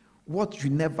experienced, what you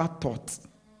never thought.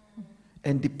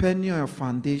 And depending on your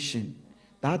foundation,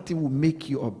 that thing will make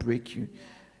you or break you.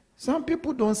 Some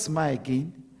people don't smile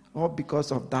again, all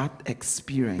because of that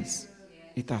experience.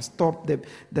 It has stopped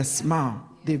the smile.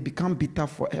 They've become bitter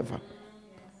forever.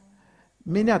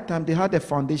 Many a time they had a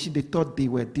foundation, they thought they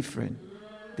were different.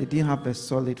 They didn't have a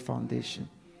solid foundation.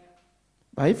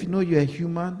 But if you know you're a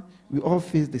human, we all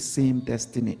face the same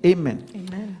destiny. Amen.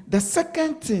 Amen. The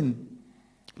second thing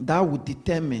that would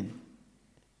determine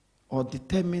or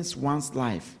determines one's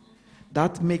life,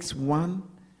 that makes one,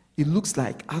 it looks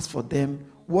like, as for them,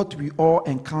 what we all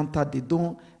encounter, they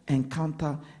don't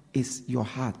encounter, is your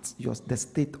heart, the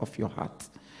state of your heart.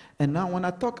 And now when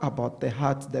I talk about the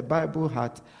heart, the Bible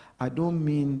heart, I don't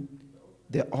mean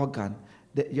the organ.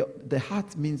 The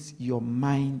heart means your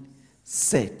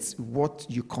mindset, what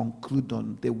you conclude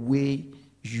on, the way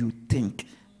you think,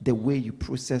 the way you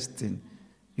process things.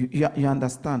 You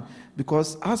understand?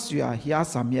 Because as you are here,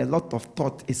 as I'm here, a lot of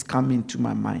thought is coming to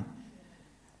my mind.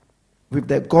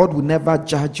 God will never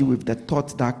judge you with the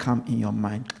thoughts that come in your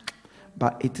mind.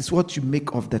 But it is what you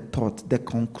make of the thought, the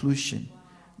conclusion.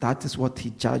 That is what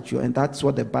he judges you. And that's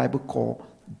what the Bible calls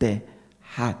the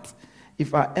heart.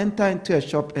 If I enter into a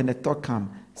shop and a thought comes,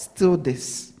 still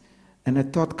this. And a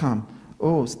thought comes,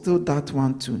 oh, still that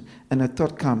one too. And a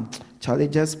thought comes, Charlie,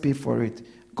 just pay for it.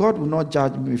 God will not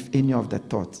judge me with any of the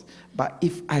thoughts. But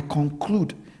if I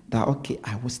conclude that, okay,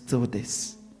 I will steal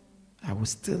this, I will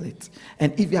steal it.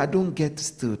 And if I don't get to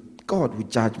steal, God will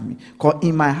judge me. Because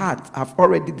in my heart, I've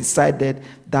already decided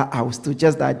that I will steal,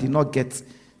 just that I did not get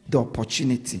the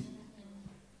opportunity.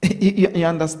 You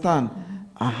understand?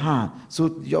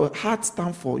 So your heart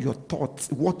stands for your thoughts,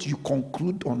 what you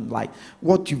conclude on life,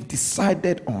 what you've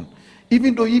decided on.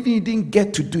 Even though you didn't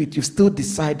get to do it, you've still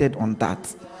decided on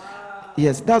that.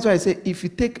 Yes, that's why I say, if you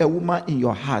take a woman in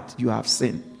your heart, you have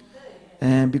sinned.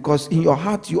 And because in your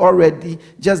heart, you already,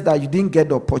 just that you didn't get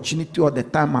the opportunity or the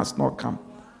time has not come.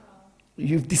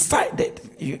 You've decided.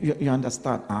 You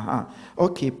understand?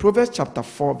 Okay, Proverbs chapter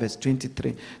 4, verse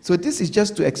 23. So this is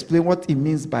just to explain what it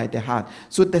means by the heart.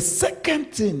 So the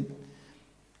second thing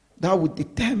that would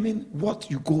determine what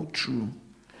you go through,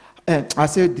 and I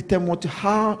say determine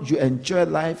how you enjoy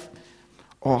life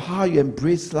or how you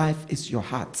embrace life, is your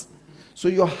heart. So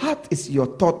your heart is your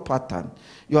thought pattern.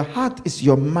 Your heart is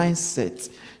your mindset.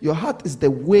 Your heart is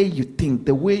the way you think,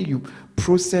 the way you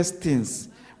process things,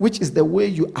 which is the way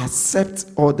you accept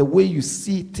or the way you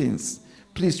see things.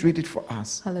 Please read it for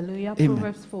us. Hallelujah. Amen.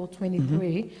 Proverbs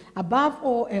 4:23. Above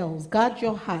all else, guard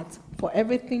your heart, for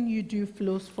everything you do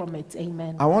flows from it.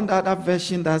 Amen. I want that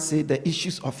version that says the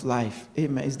issues of life.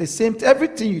 Amen. It's the same.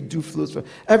 Everything you do flows from.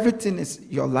 Everything is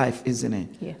your life, isn't it?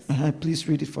 Yes. Please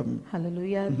read it for me.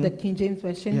 Hallelujah. The King James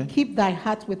Version. Yeah. Keep thy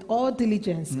heart with all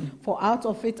diligence, for out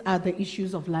of it are the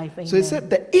issues of life. Amen. So it said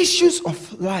the issues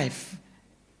of life.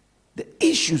 The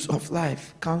issues of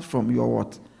life comes from your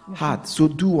what? Heart. So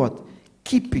do what?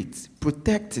 keep it,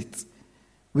 protect it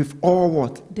with all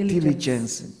what?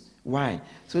 Diligence. Why?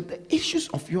 So the issues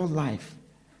of your life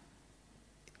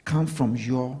come from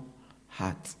your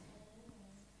heart.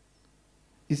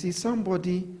 You see,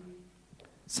 somebody,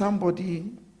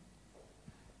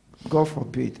 God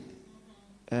forbid,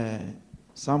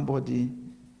 somebody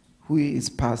who is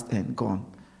past and gone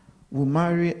will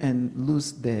marry and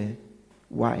lose their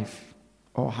wife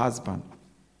or husband.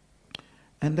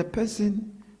 And the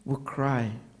person will cry,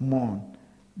 mourn,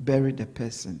 bury the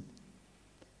person,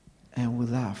 and will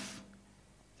laugh.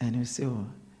 And he'll say, oh,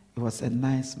 it was a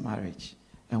nice marriage.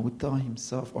 And will tell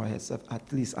himself or herself,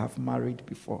 at least I've married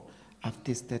before. I've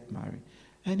tasted marriage.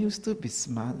 And he'll still be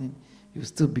smiling. He'll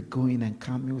still be going and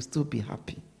coming. He'll still be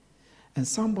happy. And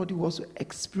somebody will also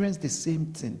experience the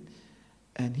same thing.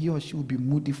 And he or she will be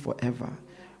moody forever.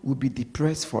 Will be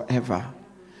depressed forever.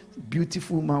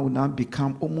 Beautiful man will now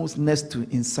become almost next to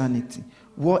insanity.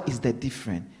 What is the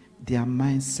difference? Their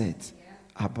mindset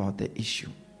about the issue.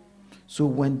 So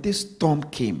when this storm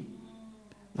came,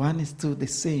 one is still the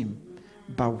same,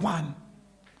 but one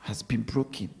has been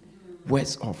broken,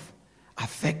 worse off,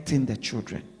 affecting the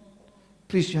children.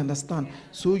 Please, you understand?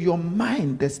 So your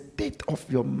mind, the state of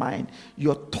your mind,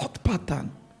 your thought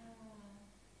pattern,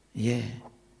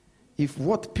 if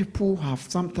what people have,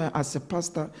 sometimes as a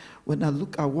pastor, when I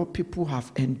look at what people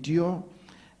have endured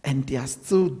and they are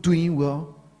still doing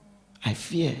well, I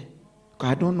fear.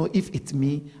 I don't know if it's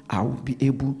me, I will be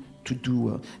able to do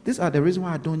well. These are the reasons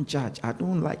why I don't judge. I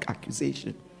don't like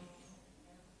accusation.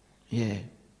 And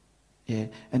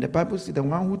the Bible says the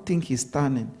one who thinks he's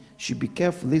standing should be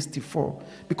careful lest he fall.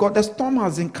 Because the storm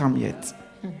hasn't come yet.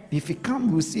 If it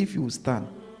comes, we'll see if you will stand.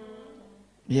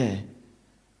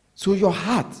 So your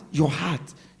heart.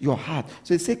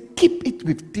 So it says keep it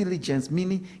with diligence,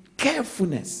 meaning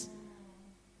carefulness.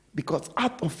 Because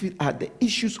out of it are the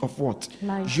issues of what?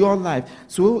 Life. Your life.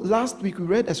 So last week we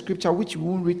read a scripture which we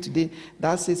won't read today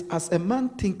that says, as a man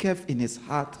thinketh in his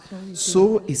heart,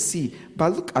 so is he.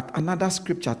 But look at another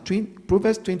scripture,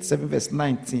 Proverbs 27 verse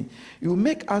 19. It will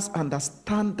make us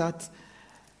understand that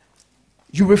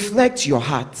you reflect your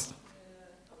heart.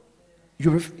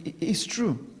 It's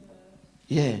true.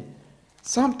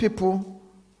 Some people,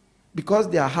 because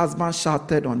their husband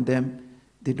shouted on them,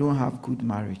 they don't have good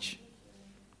marriage.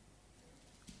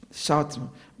 Shouting,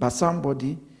 but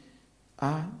somebody,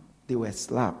 they were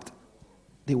slapped,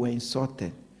 they were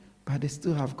insulted, but they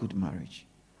still have good marriage.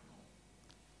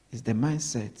 It's the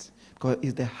mindset, because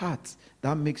it's the heart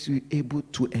that makes you able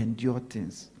to endure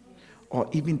things, or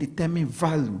even determine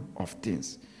value of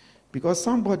things. Because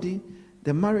somebody,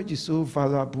 the marriage is so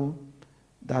valuable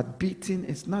that beating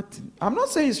is nothing. I'm not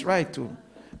saying it's right too,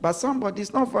 but somebody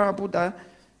is not valuable that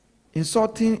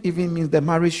insulting even means the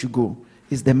marriage should go.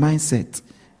 It's the mindset,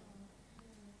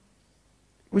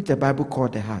 which the Bible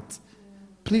called the heart.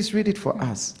 Please read it for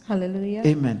us. Hallelujah.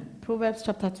 Amen. Proverbs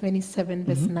chapter 27,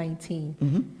 verse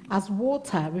 19. As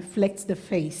water reflects the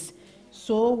face,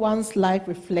 so one's life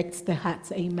reflects the heart.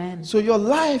 Amen. So your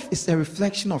life is a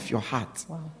reflection of your heart.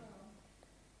 Wow.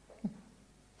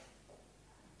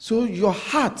 So your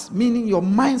heart, meaning your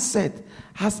mindset,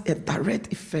 has a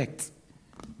direct effect.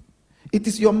 It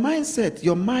is your mindset,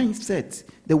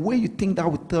 the way you think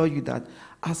that will tell you that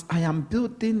as I am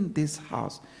building this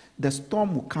house, the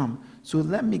storm will come. So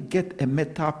let me get a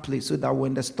metal plate so that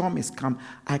when the storm is come,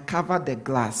 I cover the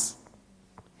glass.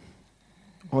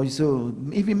 Or so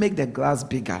even make the glass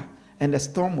bigger, and the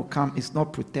storm will come, it's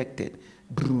not protected.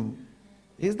 Boom.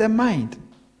 It's the mind,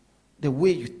 the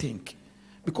way you think.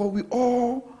 Because we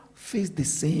all face the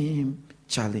same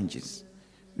challenges.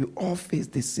 We all face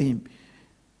the same.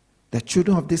 The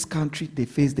children of this country, they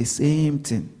face the same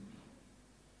thing.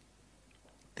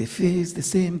 They face the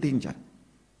same danger.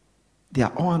 They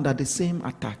are all under the same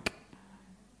attack.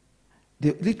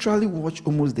 They literally watch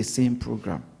almost the same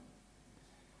program.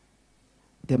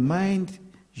 The mindset,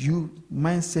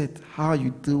 how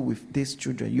you deal with these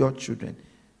children, your children,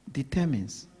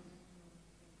 determines.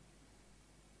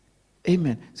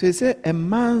 Amen. So it says a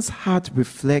man's heart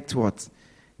reflects what?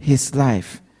 His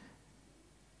life.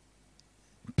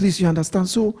 Please, you understand?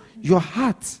 So your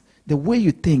heart, the way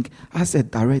you think, has a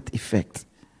direct effect.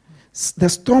 The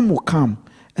storm will come,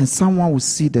 and someone will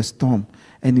see the storm,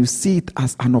 and you see it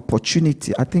as an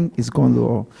opportunity. I think it's gone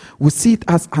low. We see it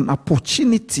as an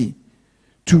opportunity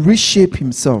to reshape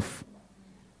himself.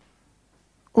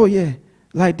 Oh yeah,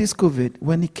 like this COVID,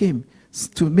 when it came,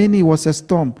 to many it was a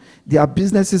storm. Their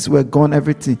businesses were gone,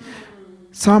 everything.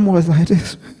 Some was like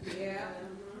this.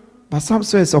 But some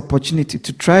saw it's opportunity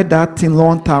to try that thing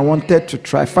long time I wanted to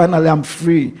try. Finally, I'm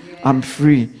free. I'm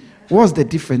free. What's the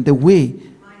difference? The way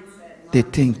they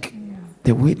think.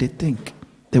 The way they think.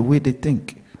 The way they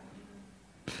think.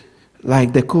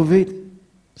 Like the COVID,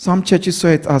 some churches saw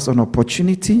it as an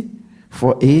opportunity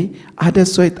for A,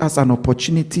 others saw it as an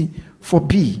opportunity for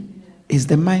B. It's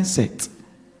the mindset.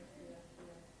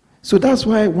 So that's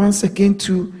why once again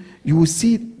too, you will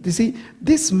see,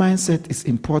 this mindset is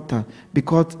important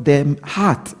because the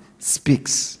heart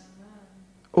speaks.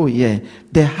 Oh yeah,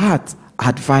 the heart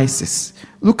advises.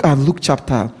 Look at Luke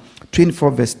chapter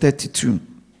 24 verse 32.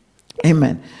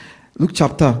 Amen. Luke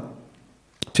chapter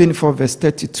 24 verse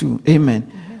 32.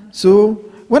 Amen. So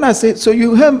when I say, so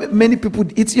you hear many people,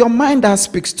 it's your mind that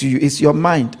speaks to you. It's your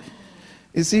mind.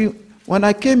 You see, when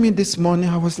I came in this morning,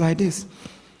 I was like this.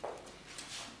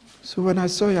 So when I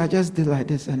saw you, I just did like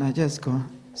this and I just go.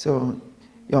 So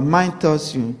your mind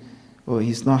tells you, oh,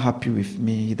 he's not happy with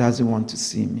me. He doesn't want to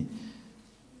see me.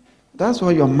 That's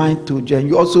what your mind told you, and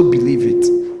you also believe it.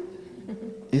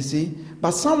 You see?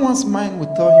 But someone's mind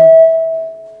will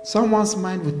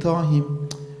tell him,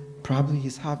 probably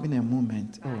he's having a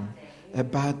moment. Oh, a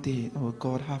bad day. Oh,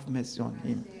 God, have mercy on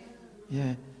him.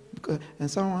 Yeah. And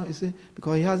someone will say,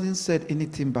 because he hasn't said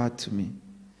anything bad to me.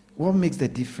 What makes the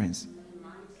difference?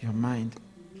 Your mind.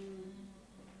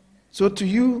 So to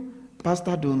you,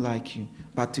 pastor don't like you.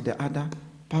 But to the other,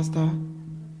 pastor,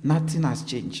 nothing has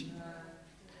changed.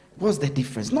 What's the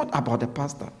difference? Not about the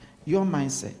pastor. Your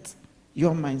mindset.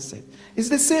 Your mindset. It's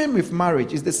the same with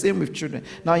marriage. It's the same with children.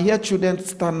 Now here children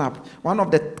stand up. One of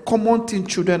the common things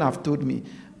children have told me,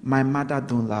 my mother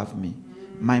don't love me.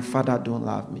 My father don't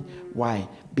love me. Why?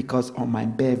 Because on my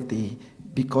birthday.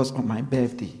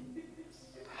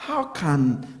 How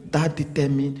can that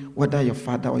determine whether your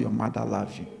father or your mother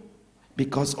loves you?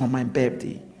 Because on my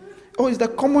birthday. Oh, it's the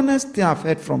commonest thing I've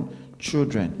heard from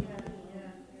children.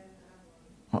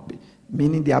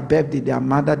 Meaning their birthday, their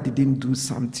mother didn't do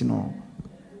something. Or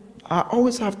I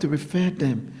always have to refer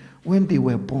them when they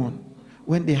were born,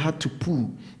 when they had to poo,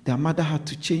 their mother had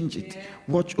to change it,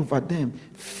 watch over them,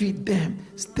 feed them,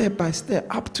 step by step,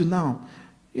 up to now.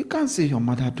 You can't say your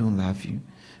mother don't love you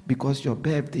because your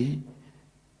birthday,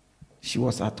 she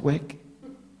was at work,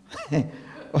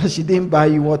 or she didn't buy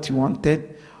you what you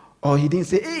wanted, or he didn't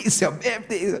say, hey, it's your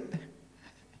birthday.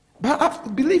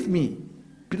 But believe me,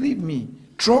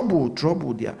 troubled,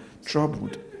 they are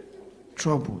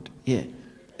troubled, yeah.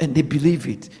 And they believe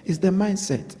it. It's the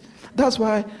mindset. That's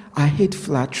why I hate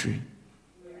flattery.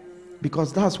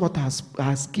 Because that's what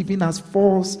has given us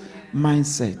false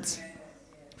mindset.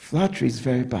 Flattery is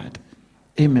very bad.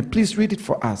 Amen. Please read it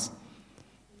for us.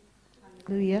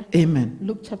 Hallelujah. Amen.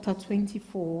 Luke chapter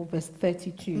 24, verse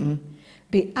 32.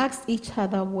 They asked each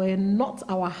other, were not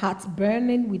our hearts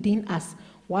burning within us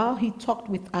while he talked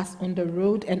with us on the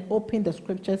road and opened the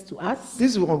scriptures to us?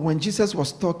 This is when Jesus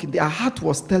was talking. Their heart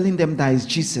was telling them that it's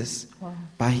Jesus. Wow.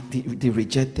 But they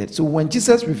rejected. So when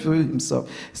Jesus revealed himself,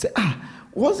 he said,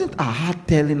 wasn't our heart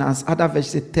telling us? Other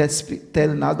verses say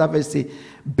telling us. Other verses say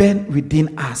burn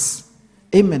within us.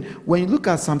 Amen. When you look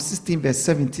at Psalm 16 verse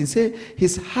 17, say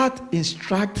his heart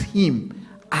instructs him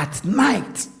at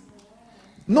night.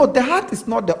 No, the heart is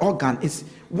not the organ. It's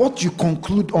what you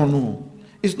conclude on.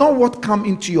 It's not what comes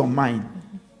into your mind.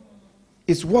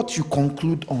 It's what you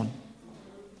conclude on.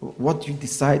 What you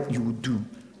decide you will do.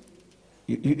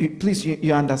 Please,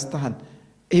 you understand.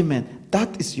 Amen.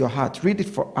 That is your heart. Read it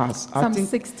for us. Psalm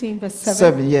 16 verse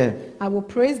 7. Yeah. I will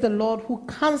praise the Lord who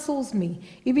counsels me.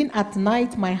 Even at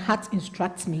night, my heart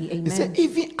instructs me. Amen. He said,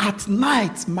 even at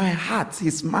night, my heart,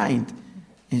 his mind,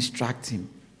 instructs him.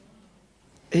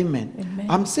 Amen. Amen.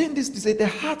 I'm saying this to say the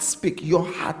heart speak, your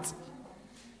heart.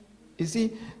 You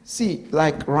see,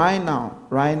 like right now,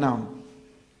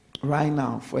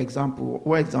 for example,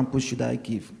 what example should I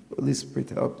give? Holy Spirit,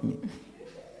 help me.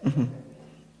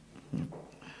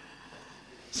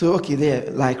 So, okay,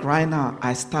 there, like right now,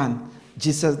 I stand,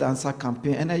 Jesus Dancer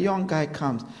campaign, and a young guy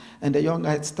comes, and the young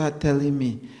guy starts telling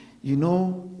me, you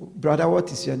know, brother,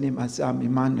 what is your name? I say, I'm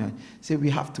Emmanuel. Say, we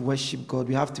have to worship God.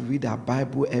 We have to read our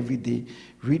Bible every day.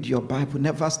 Read your Bible.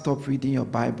 Never stop reading your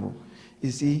Bible.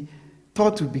 You see,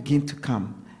 thought will begin to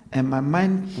come. And my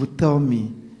mind would tell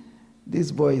me, this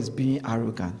boy is being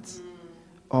arrogant.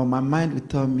 Or my mind would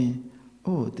tell me,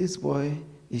 oh, this boy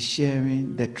is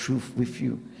sharing the truth with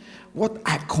you. What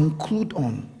I conclude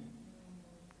on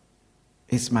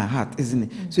is my heart, isn't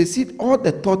it? So you see, all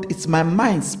the thought, it's my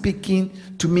mind speaking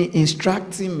to me,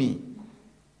 instructing me.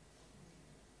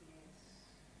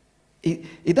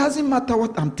 It doesn't matter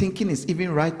what I'm thinking is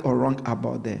even right or wrong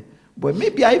about the boy.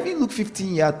 Maybe I even look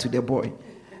 15 years to the boy.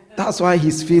 That's why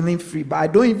he's feeling free, but I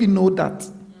don't even know that.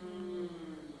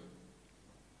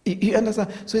 You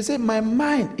understand? So he said, my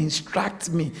mind instructs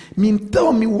me,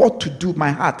 tell me what to do,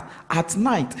 my heart, at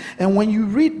night. And when you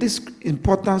read this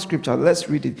important scripture, let's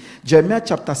read it. Jeremiah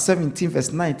chapter 17,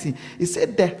 verse 19. It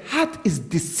said, the heart is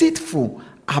deceitful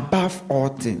above all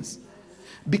things.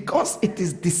 Because it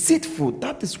is deceitful,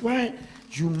 that is why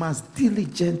you must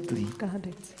diligently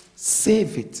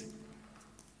save it.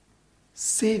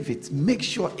 Save it. Make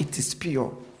sure it is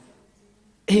pure.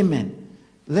 Amen.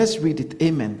 Let's read it.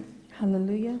 Amen.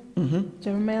 Hallelujah.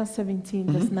 Jeremiah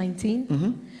 17, verse 19.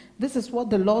 Mm-hmm. This is what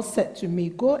the Lord said to me.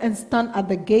 Go and stand at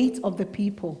the gate of the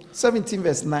people. 17,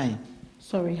 verse 9.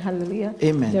 Sorry, hallelujah.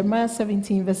 Amen. Jeremiah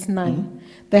 17, verse 9.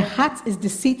 The heart is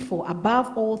deceitful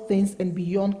above all things and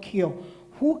beyond cure.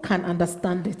 Who can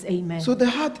understand it? Amen. So the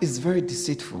heart is very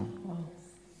deceitful. Wow.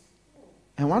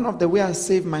 And one of the ways I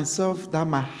save myself that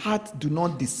my heart do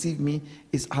not deceive me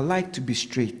is I like to be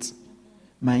straight.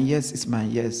 My yes is my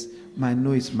yes. My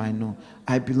no is my no.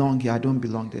 I belong here. I don't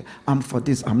belong there. I'm for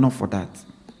this. I'm not for that.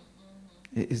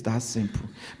 It's that simple.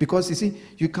 Because you see,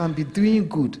 you can be doing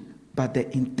good, but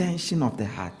the intention of the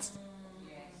heart.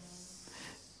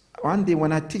 One day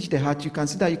when I teach the heart, you can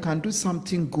see that you can do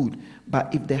something good,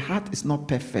 but if the heart is not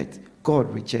perfect,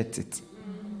 God rejects it.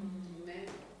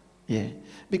 Yeah.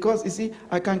 Because you see,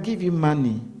 I can give you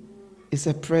money. It's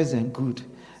a present, good.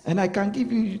 And I can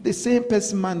give you the same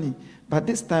person money. But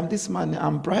this time, this money,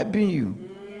 I'm bribing you.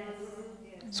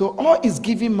 So all is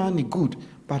giving money good,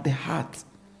 but the heart,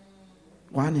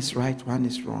 one is right, one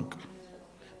is wrong.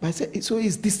 But I say, so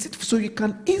it's deceitful, so you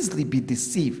can easily be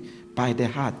deceived by the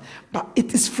heart. But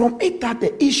it is from it that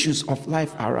the issues of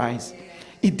life arise.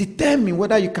 It determines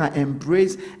whether you can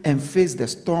embrace and face the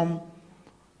storm,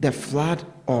 the flood,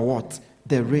 or what?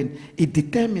 The rain. It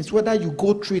determines whether you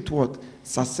go through it what?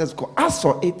 Successful. As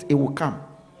for it, it will come.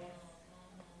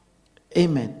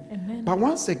 Amen. Amen. But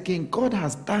once again, God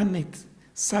has done it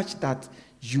such that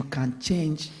you can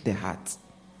change the heart.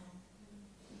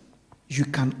 You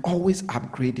can always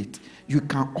upgrade it. You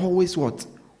can always what?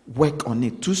 Work on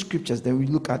it. Two scriptures, then we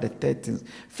look at the 13th.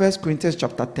 1 Corinthians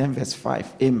chapter 10, verse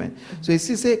 5. Amen. So it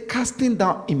says, casting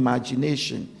down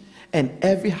imagination and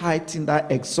every high thing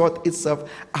that exalts itself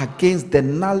against the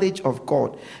knowledge of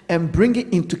God, and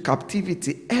bringing into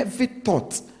captivity every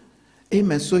thought.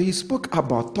 Amen. So he spoke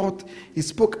about thought, he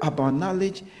spoke about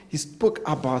knowledge, he spoke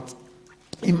about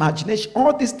imagination.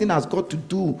 All these things has got to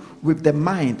do with the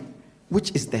mind,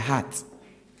 which is the heart.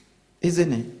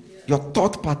 Isn't it? Your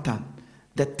thought pattern,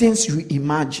 the things you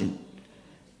imagine.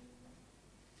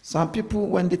 Some people,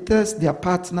 when they test their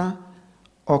partner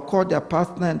or call their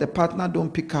partner and the partner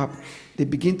don't pick up, they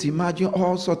begin to imagine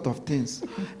all sorts of things.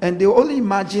 And they only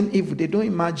imagine evil, they don't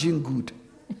imagine good.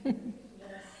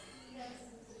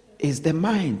 It's the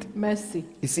mind. Mercy.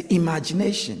 It's the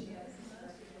imagination.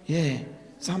 Yeah.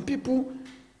 Some people,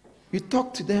 you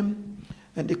talk to them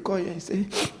and they call you and say,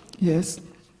 yes,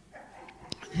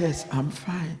 I'm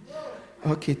fine.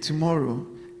 Okay, tomorrow.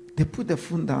 They put the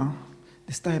phone down.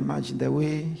 They start imagining the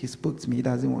way he spoke to me, he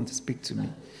doesn't want to speak to me.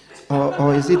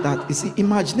 Or is it that? It's the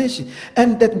imagination.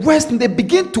 And the worst, they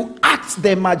begin to act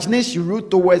the imagination route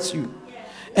towards you.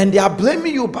 And they are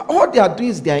blaming you, but all they are doing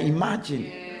is they are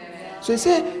imagining. So he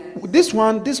said, this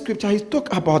scripture, he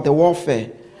talked about the warfare.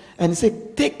 And he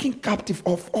said, taking captive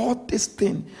of all these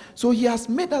things. So he has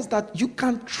made us that you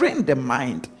can train the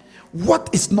mind. What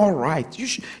is not right? You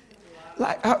should,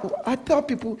 like I tell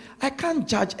people, I can't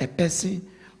judge a person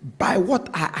by what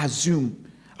I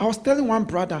assume. I was telling one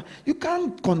brother, you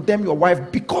can't condemn your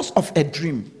wife because of a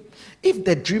dream. If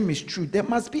the dream is true, there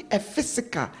must be a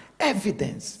physical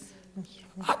evidence.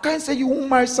 I can't say you won't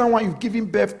marry someone you've given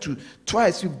birth to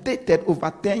twice, you've dated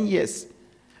over 10 years.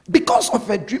 Because of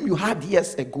a dream you had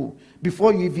years ago,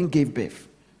 before you even gave birth.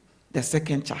 The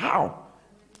second child. How?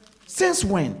 Since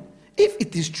when? If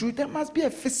it is true, there must be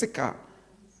a physical.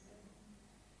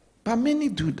 But many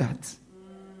do that.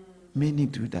 Many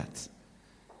do that.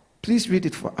 Please read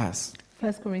it for us.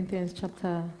 1 Corinthians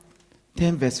chapter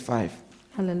 10 verse 5.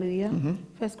 Hallelujah.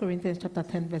 1 Corinthians chapter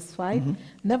 10 verse 5.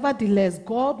 Nevertheless,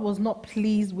 God was not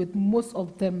pleased with most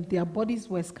of them. Their bodies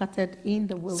were scattered in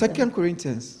the wilderness. 2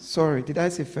 Corinthians. Sorry, did I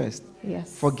say first?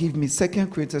 Yes. Forgive me. 2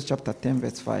 Corinthians chapter 10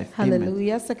 verse 5.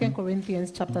 Hallelujah. 2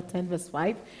 Corinthians chapter 10 verse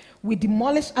 5. We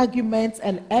demolish arguments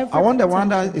and every... I wonder one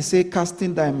that is say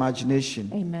casting the imagination.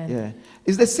 Amen. Yeah.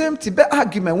 It's the same thing. The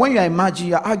argument, when you imagine,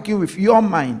 you're arguing with your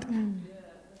mind.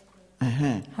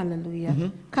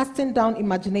 Hallelujah. Casting down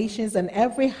imaginations and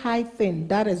every high thing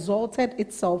that exalted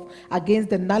itself against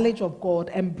the knowledge of God,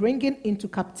 and bringing into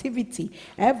captivity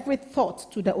every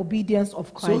thought to the obedience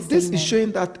of Christ. So this Amen. is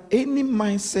showing that any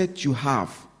mindset you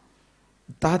have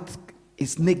that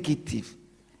is negative,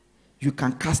 you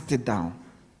can cast it down.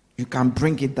 You can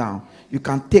bring it down. You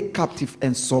can take captive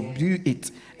and subdue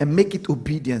it and make it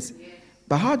obedience.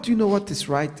 But how do you know what is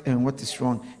right and what is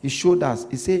wrong? He showed us.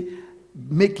 He said,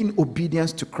 making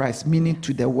obedience to Christ, meaning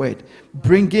to the word.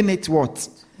 Bringing it what?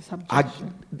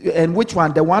 And which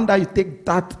one? The one that you take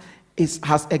that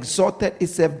has exalted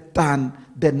itself than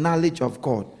the knowledge of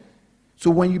God.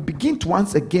 So when you begin to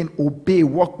once again obey,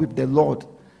 walk with the Lord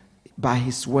by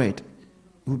his word,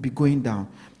 you will be going down.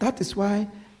 That is why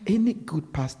any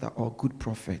good pastor or good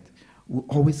prophet will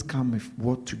always come with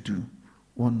what to do,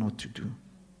 what not to do.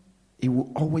 It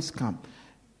will always come.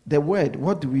 The word,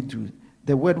 what do we do?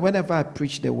 The word, whenever I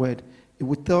preach the word, it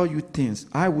will tell you things.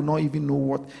 I will not even know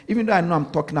what, even though I know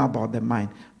I'm talking about the mind,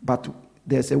 but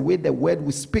there's a way the word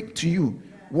will speak to you,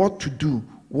 what to do,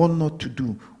 what not to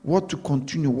do, what to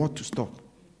continue, what to stop.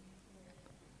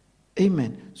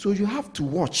 Amen. So you have to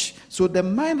watch. So the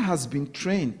mind has been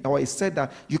trained, or it said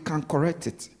that you can correct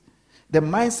it. The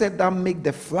mindset that make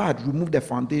the flood remove the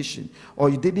foundation, or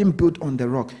you didn't build on the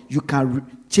rock, you can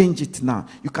change it now.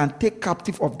 You can take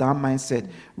captive of that mindset.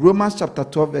 Romans chapter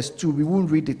 12 verse 2, we won't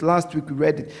read it. Last week we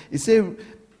read it. It says,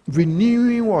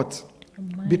 renewing what?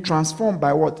 Be transformed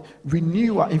by what?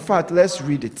 Renewal. In fact, let's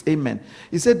read it. Amen.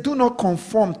 It said, do not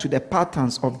conform to the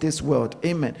patterns of this world.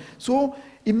 Amen. So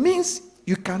it means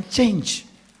you can change.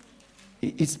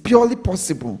 It's purely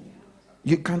possible.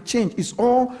 You can change. It's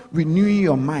all renewing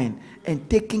your mind and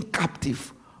taking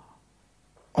captive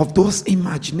of those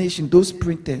imagination, those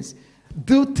pretense.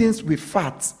 Do things with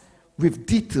facts, with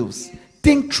details.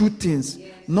 Think through things,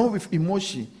 not with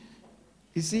emotion.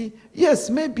 You see, yes,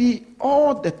 maybe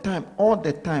all the time,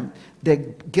 the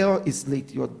girl is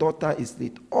late, your daughter is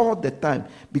late, all the time,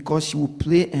 because she will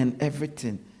play and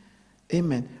everything.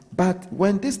 Amen. But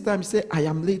when this time you say, I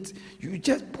am late, you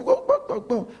just,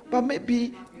 but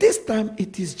maybe this time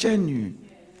it is genuine.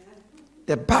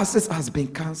 The buses has been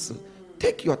cancelled.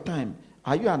 Take your time.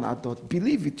 Are you an adult?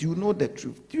 Believe it. You know the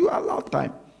truth. You allow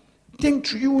time. Think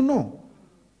through. You know.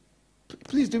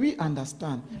 Please, do we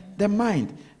understand? The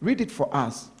mind. Read it for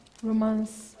us.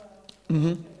 Romans.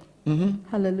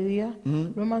 Hallelujah.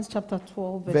 Romans chapter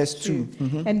 12, verse 2.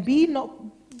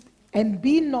 And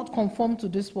be not conformed to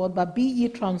this world, but be ye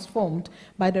transformed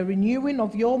by the renewing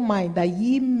of your mind, that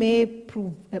ye may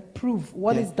prove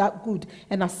what is that good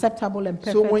and acceptable and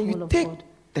perfect will of God. So when you take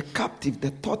the captive, the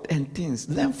thought and things,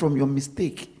 learn from your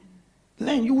mistake.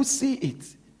 Learn, you will see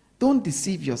it. Don't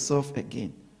deceive yourself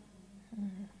again.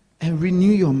 And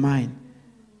renew your mind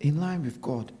in line with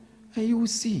God. And you will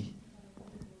see.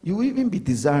 You will even be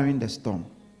desiring the storm.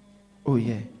 Oh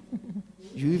yeah.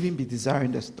 You even be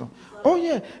desiring the storm. Oh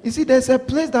yeah. You see, there's a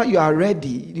place that you are ready.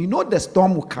 You know the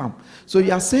storm will come. So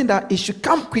you are saying that it should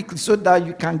come quickly so that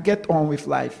you can get on with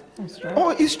life. That's right. Oh,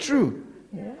 it's true.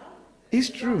 Yeah. It's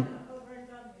true.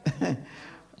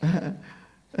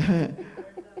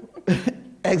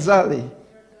 Exactly.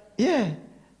 Yeah.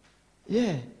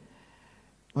 Yeah.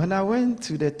 When I went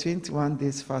to the 21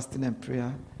 days fasting and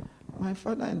prayer, my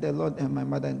father and the Lord and my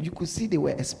mother, you could see they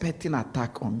were expecting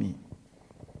attack on me.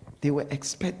 They were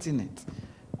expecting it,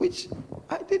 which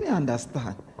I didn't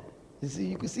understand. You see,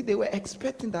 you could see they were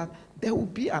expecting that there will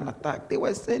be an attack. They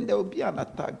were saying there will be an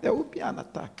attack. There will be an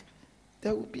attack.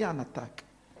 There will be an attack.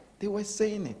 They were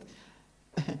saying it.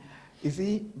 You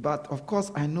see, but of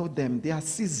course I know them. They are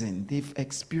seasoned. They've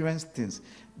experienced things.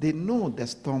 They know the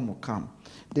storm will come.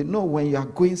 They know when you are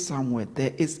going somewhere,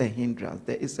 there is a hindrance.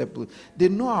 There is a blow. They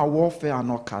know our warfare are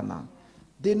not carnal.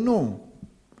 They know.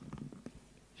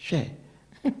 Share.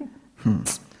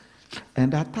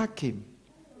 And the attack came.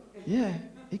 Yeah,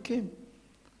 it came.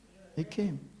 It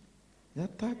came. The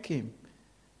attack came.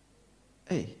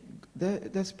 Hey,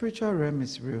 the spiritual realm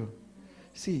is real.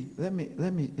 See, let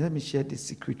me share this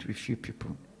secret with you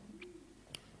people.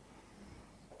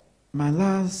 My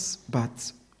last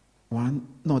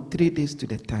 3 days to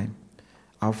the time,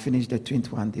 I'll finish the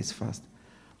 21 days fast.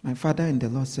 My father in the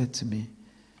Lord said to me,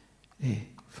 hey,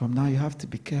 from now you have to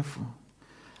be careful.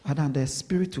 And then the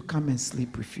spirit will come and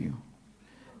sleep with you.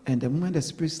 And the moment the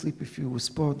spirit sleeps with you, will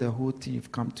spoil the whole thing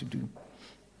you've come to do.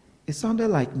 It sounded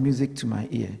like music to my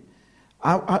ear.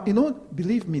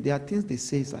 Believe me, there are things they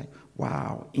say, it's like,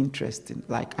 wow, interesting.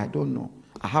 Like, I don't know.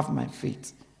 I have my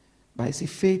faith. But I see,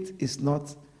 faith does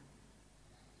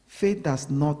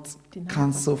not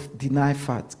deny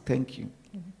fact. Thank you.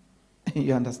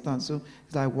 You understand? So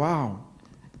it's like, wow,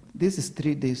 this is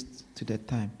 3 days to the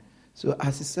time. So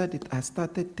as he said it, I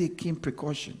started taking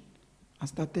precaution.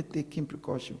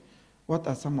 What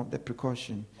are some of the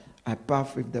precautions? I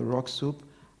bath with the rock soap.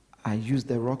 I use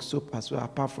the rock soap as well,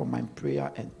 apart from my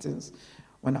prayer and things.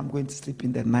 When I'm going to sleep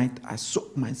in the night, I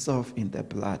soak myself in the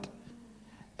blood.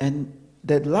 And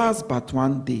the last but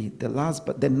one day,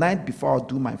 the night before I'll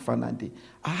do my final day,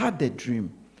 I had a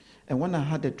dream. And when I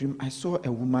had a dream, I saw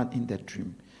a woman in the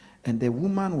dream. And the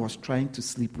woman was trying to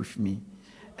sleep with me.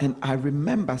 And I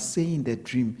remember saying in the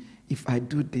dream, if I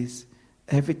do this,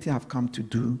 everything I've come to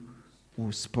do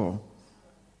will spoil.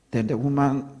 Then the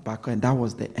woman back, and that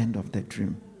was the end of the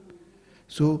dream.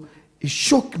 So it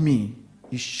shook me.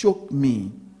 It shook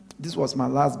me. This was my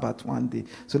last but one day.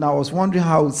 So now I was wondering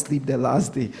how I would sleep the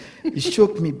last day. It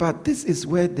shook me. But this is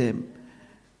where the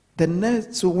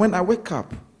next, so when I wake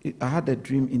up, I had a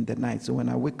dream in the night. So when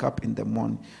I wake up in the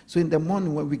morning, so in the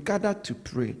morning when we gather to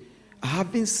pray, I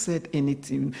haven't said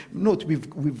anything. Note,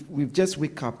 we've just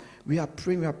wake up. We are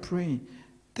praying.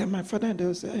 Then my father and they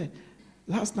will say, hey,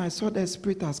 last night I saw the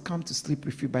spirit has come to sleep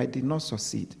with you, but I did not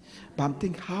succeed. But I'm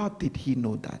thinking, how did he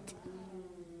know that?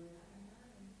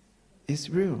 It's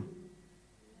real.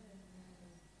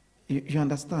 You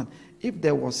understand? If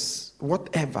there was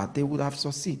whatever, they would have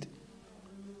succeeded.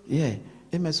 Yeah.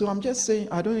 Amen. So I'm just saying,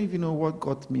 I don't even know what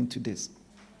got me into this.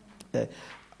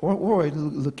 What were you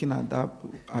looking at that?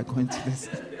 I go into this.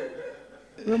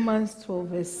 Romans 12,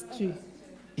 verse 2.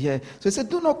 Yeah. So it said,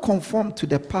 do not conform to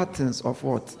the patterns of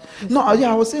what? No,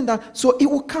 yeah, I was saying that. So it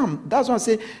will come. That's what I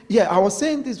say. Yeah, I was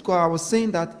saying this because I was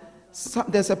saying that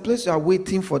there's a place you are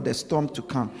waiting for the storm to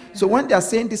come. So when they are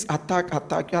saying this attack,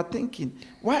 you are thinking,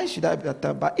 why should I be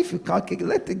attacked? But if you can't,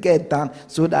 let it get done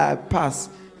so that I pass.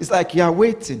 It's like you are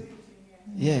waiting.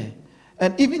 Yeah.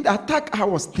 And even the attack I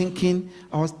was thinking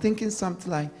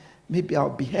something like, maybe I'll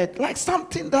be hurt. Like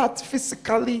something that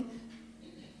physically,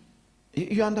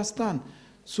 you understand?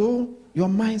 So your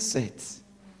mindset,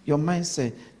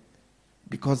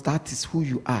 because that is who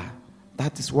you are.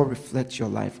 That is what reflects your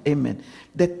life. Amen.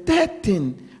 The third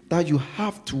thing that you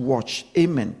have to watch,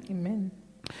 amen. Amen.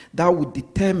 That would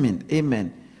determine,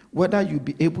 amen, whether you'll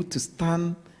be able to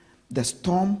stand the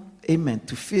storm, amen,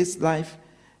 to face life,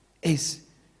 is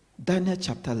Daniel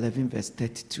chapter 11, verse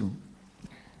 32.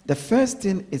 The first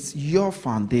thing is your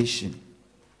foundation.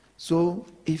 So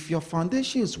if your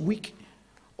foundation is weak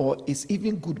or is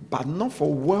even good, but not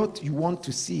for what you want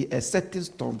to see, a certain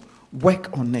storm,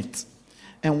 work on it.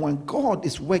 And when God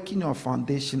is working your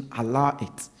foundation, allow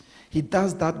it. He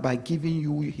does that by giving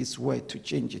you his word to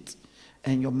change it.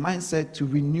 And your mindset to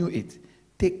renew it.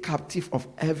 Take captive of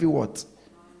every what?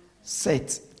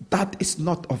 Set. That is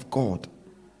not of God.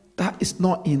 That is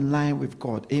not in line with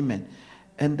God. Amen.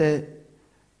 And the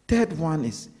third one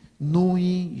is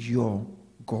knowing your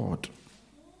God.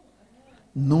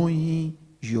 Knowing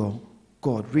your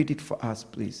God. Read it for us,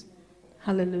 please.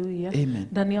 Hallelujah. Amen.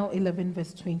 Daniel 11,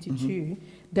 verse 22.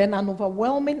 Then an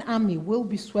overwhelming army will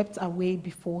be swept away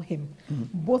before him.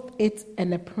 Both it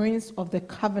and the prince of the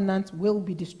covenant will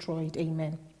be destroyed.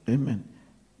 Amen. Amen.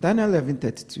 Daniel 11,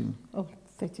 32. Oh,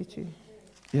 32.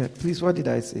 Yeah, please, what did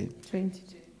I say?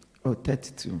 22. Oh,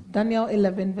 32. Daniel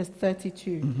 11, verse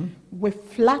 32.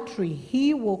 With flattery,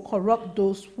 he will corrupt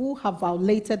those who have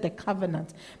violated the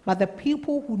covenant, but the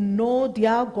people who know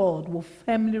their God will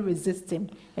firmly resist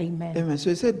him. Amen. Amen. So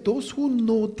he said, those who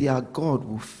know their God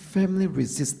will firmly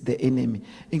resist the enemy.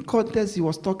 In context, he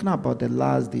was talking about the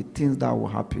last day, things that will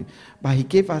happen. But he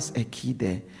gave us a key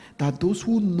there, that those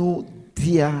who know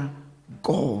their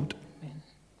God. Amen.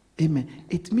 Amen.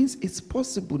 It means it's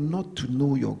possible not to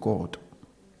know your God.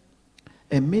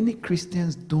 And many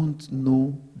Christians don't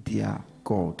know their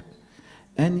God.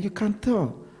 And you can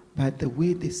tell by the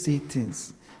way they say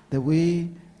things, the way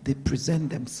they present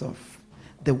themselves,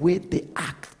 the way they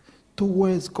act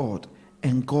towards God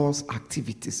and God's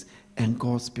activities and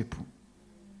God's people.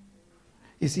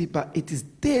 You see, but it is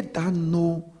they that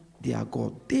know their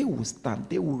God. They will stand,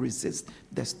 they will resist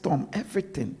the storm,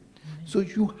 everything. So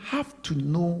you have to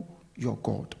know your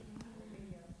God.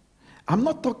 I'm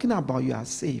not talking about you are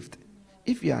saved.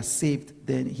 If you are saved,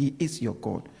 then he is your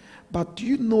God. But do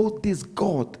you know this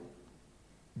God?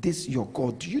 This your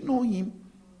God. Do you know him?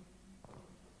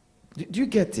 Do you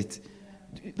get it?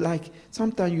 Like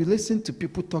sometimes you listen to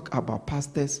people talk about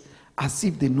pastors as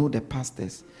if they know the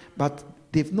pastors, but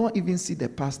they've not even seen the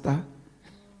pastor.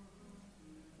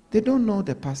 They don't know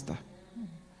the pastor.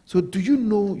 So do you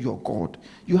know your God?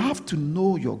 You have to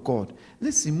know your God.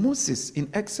 Listen, Moses in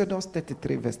Exodus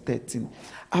 33 verse 13,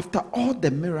 after all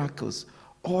the miracles,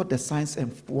 all the signs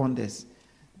and wonders,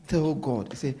 tell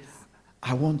God, he said,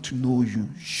 I want to know you.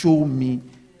 Show me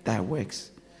thy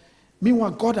works.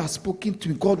 Meanwhile, God has spoken to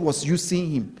him. God was using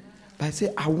him. But I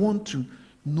said, I want to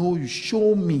know you.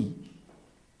 Show me.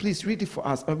 Please read it for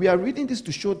us. And we are reading this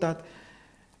to show that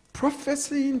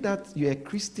prophesying that you're a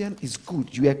Christian is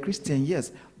good. You are a Christian,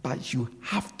 yes. But you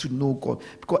have to know God.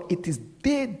 Because it is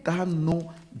they that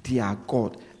know their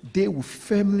God they will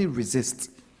firmly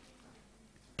resist.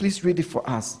 Please read it for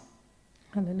us.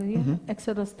 Hallelujah.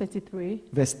 Exodus 33.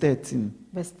 Verse 13.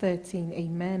 Verse 13,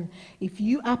 amen. If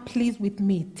you are pleased with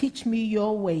me, teach me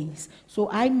your ways,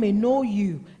 so I may know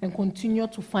you and continue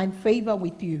to find favor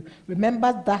with you.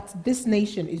 Remember that this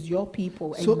nation is your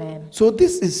people, amen. So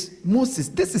this is Moses.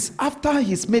 This is after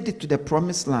he's made it to the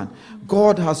promised land.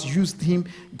 God has used him.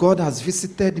 God has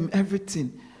visited him,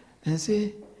 everything. And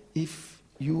say, if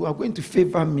you are going to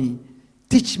favor me,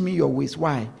 teach me your ways.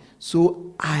 Why?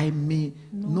 So I may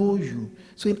know you.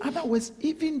 So in other words,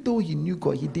 even though he knew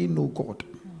God, he didn't know God.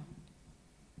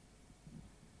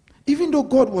 Even though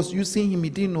God was using him,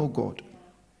 he didn't know God.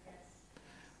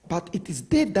 But it is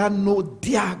they that know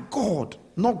their God,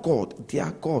 not God,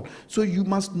 their God. So you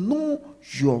must know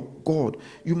your God.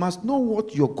 You must know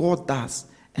what your God does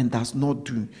and does not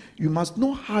do. You must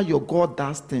know how your God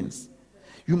does things.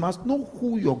 You must know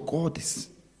who your God is.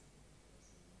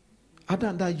 Other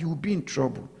than that, you will be in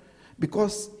trouble.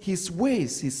 Because his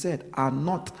ways, he said, are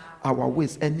not our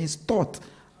ways, and his thoughts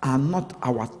are not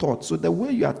our thoughts. So the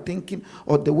way you are thinking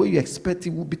or the way you expect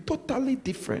it will be totally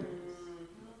different.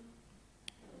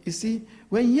 You see,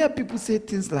 when you hear people say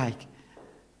things like,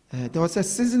 there was a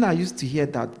season I used to hear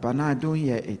that, but now I don't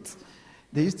hear it.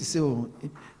 They used to say, oh,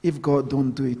 if God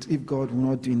don't do it, if God will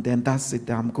not do it, then that's it,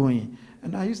 I'm going.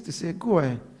 And I used to say, go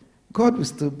ahead. God will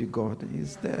still be God.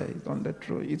 He's there. He's on the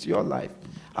throne. It's your life.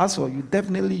 As for you,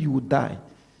 definitely you will die.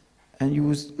 And you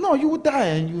will die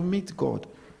and you will meet God.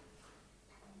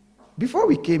 Before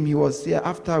we came, he was here.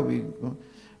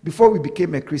 Before we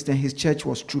became a Christian, his church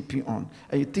was trooping on.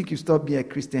 And you think you stop being a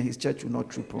Christian, his church will not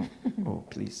troop on. Oh,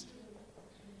 please.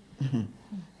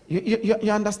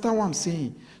 You understand what I'm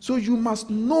saying? So you must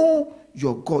know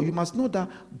your God. You must know that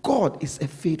God is a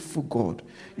faithful God.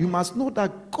 You must know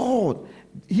that God,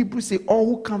 Hebrews say, all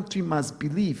who come to him must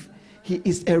believe. He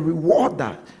is a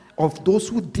rewarder of those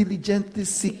who diligently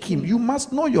seek him. You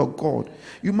must know your God.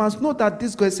 You must know that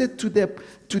this God said to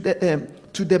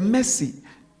the mercy,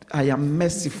 I am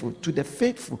merciful. To the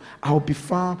faithful, I will be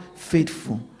found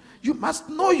faithful. You must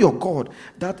know your God.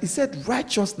 That he said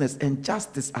righteousness and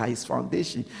justice are his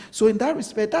foundation. So in that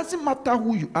respect, it doesn't matter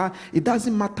who you are. It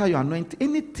doesn't matter your anointing.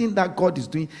 Anything that God is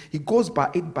doing, he goes by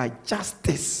it by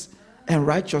justice and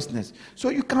righteousness. So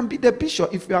you can be the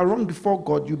bishop. If you are wrong before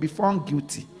God, you'll be found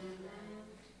guilty.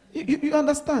 You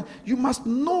understand? You must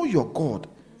know your God.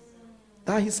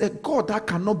 That he's a God that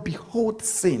cannot behold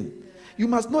sin. You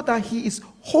must know that he is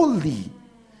holy.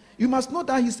 You must know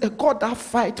that he's a God that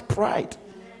fights pride,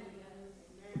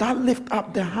 that lift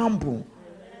up the humble.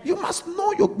 You must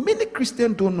know many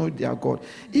Christians don't know their God.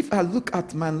 If I look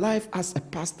at my life as a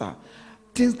pastor,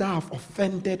 things that have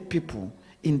offended people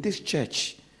in this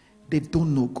church, they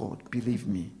don't know God, believe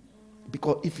me.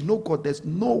 Because if you know God, there's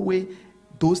no way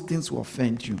those things will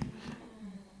offend you.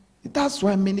 That's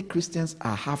why many Christians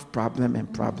have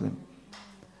problem.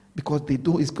 Because they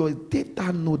don't, it's because they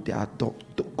don't know their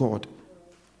God.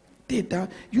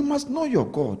 You must know your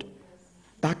God.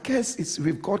 That curse is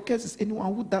with God. Curse is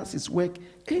anyone who does his work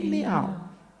anyhow.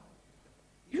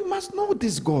 You must know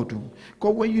this God.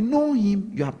 Because when you know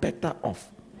him, you are better off.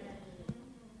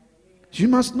 You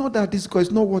must know that this God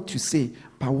is not what you say,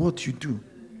 but what you do.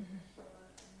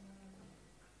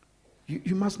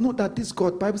 You must know that this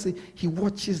God, Bible says, he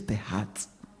watches the heart,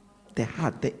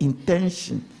 the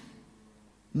intention,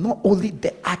 not only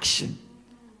the action.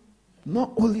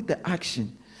 Not only the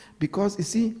action. Because you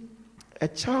see, a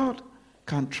child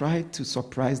can try to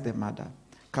surprise the mother.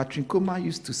 Catherine Kuma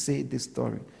used to say this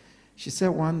story. She said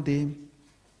one day,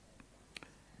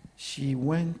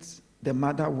 the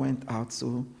mother went out,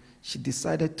 so she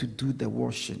decided to do the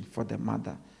washing for the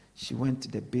mother. She went to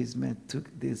the basement, took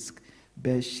this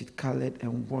bed sheet, colored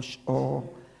and washed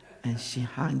all, and she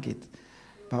hung it.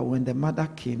 But when the mother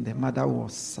came, the mother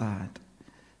was sad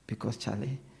because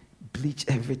Charlie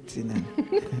bleached everything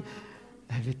and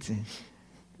everything.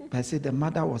 But I said the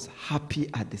mother was happy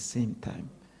at the same time.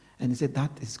 And he said,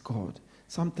 that is God.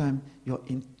 Sometimes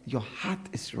your heart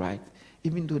is right,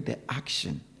 even though the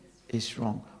action is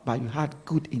wrong, but you had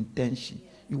good intention.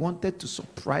 You wanted to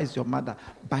surprise your mother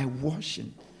by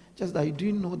washing. Just that you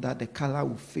didn't know that the color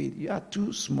will fade. You are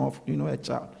too small, a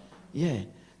child. Yeah.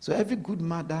 So every good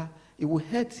mother, it will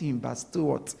hurt him, but still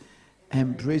what?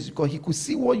 Embrace, because he could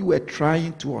see what you were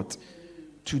trying to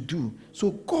do.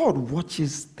 So God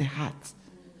watches the heart.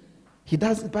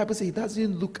 The Bible says he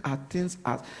doesn't look at things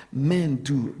as men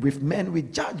do. With men, we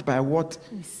judge by what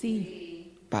we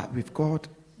see. But with God.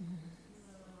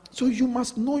 So you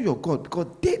must know your God, because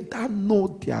they that know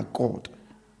their God,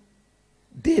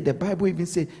 the Bible even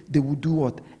say they will do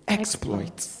what?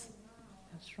 Exploits.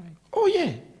 That's right. Oh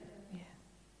yeah.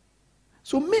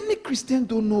 So many Christians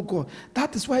don't know God.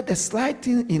 That is why the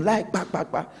sliding in life,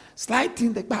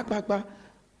 sliding the back.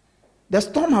 The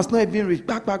storm has not even reached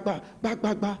back.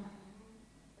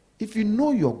 If you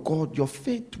know your God, your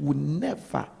faith will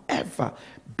never, ever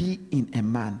be in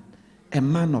a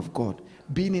man of God,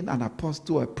 being in an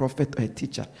apostle, a prophet, or a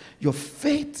teacher. Your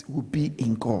faith will be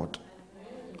in God.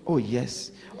 Oh,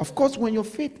 yes. Of course, when your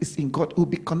faith is in God, it will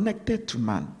be connected to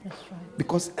man. That's right.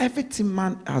 Because everything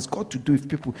man has got to do with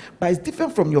people. But it's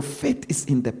different from your faith is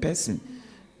in the person.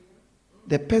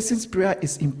 The person's prayer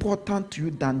is important to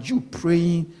you than you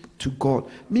praying to God.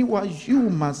 Meanwhile, you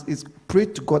must pray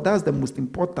to God. That's the most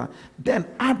important. Then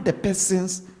add the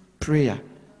person's prayer.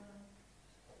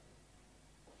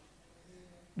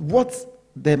 What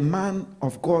the man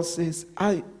of God says,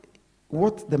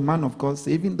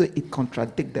 even though it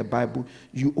contradicts the Bible,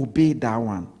 you obey that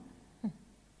one.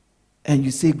 And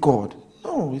you say God.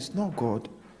 No, it's not God.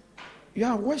 You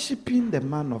are worshiping the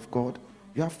man of God.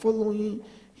 You are following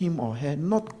him or her,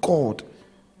 not God.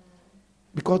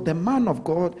 Because the man of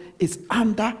God is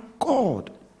under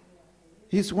God.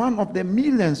 He's one of the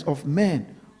millions of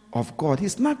men of God.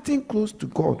 He's nothing close to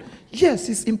God. Yes,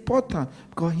 he's important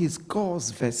because he's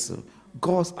God's vessel,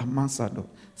 God's ambassador,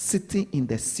 sitting in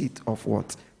the seat of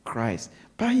what? Christ.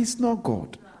 But he's not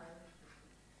God.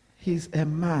 He's a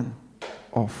man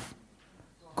of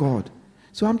God.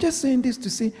 So I'm just saying this to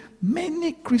say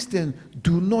many Christians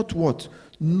do not what?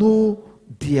 Know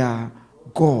their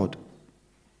God.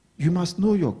 You must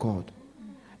know your God.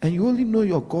 And you only know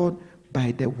your God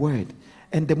by the word.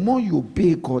 And the more you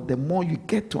obey God, the more you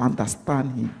get to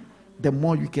understand him. The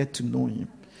more you get to know him.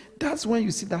 That's when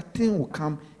you see that thing will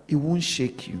come, it won't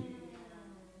shake you.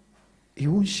 It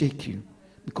won't shake you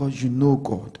because you know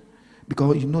God.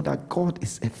 Because you know that God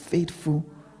is a faithful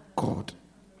God.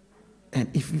 And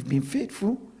if you've been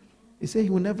faithful, he said he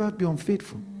will never be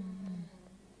unfaithful.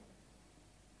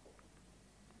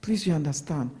 Please, you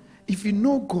understand. If you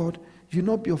know God, you'll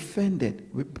not be offended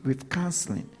with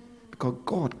counseling. Because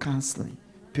God counseling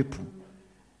people.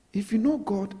 If you know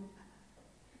God,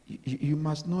 you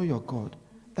must know your God.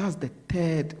 That's the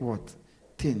third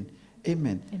thing.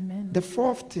 Amen. Amen. The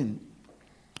fourth thing,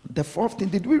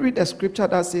 did we read the scripture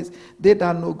that says, they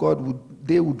that know God,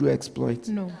 they will do exploits?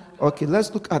 No. Okay,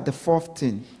 let's look at the fourth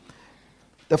thing.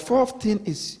 The fourth thing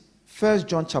is 1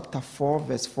 John chapter 4,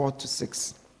 verse 4 to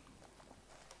 6.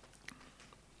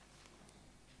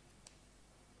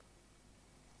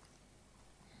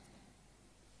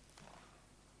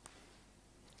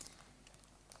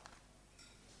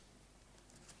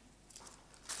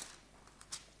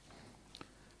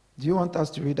 Do you want us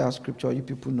to read our scripture or you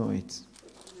people know it?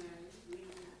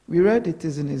 We read it,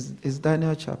 is in is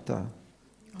Daniel chapter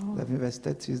 11, verse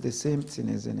 30. It's the same thing,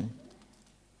 isn't it?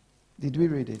 Did we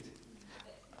read it?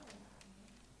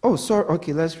 Oh, sorry.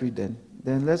 Okay, let's read then.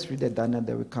 Then let's read the Daniel,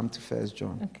 then we come to 1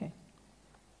 John. Okay.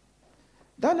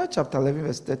 Daniel chapter 11,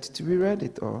 verse 32. We read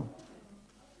it all.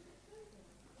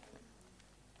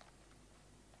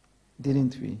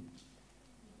 Didn't we?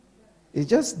 It's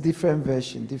just different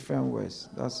version, different words.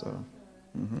 That's all.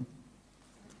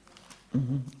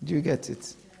 Do you get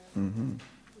it?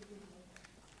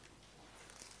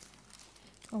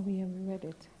 Oh, yeah, we read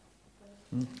it.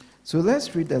 So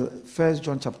let's read the 1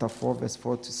 John chapter 4, verse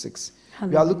 4 to 6. Hallelujah.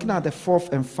 We are looking at the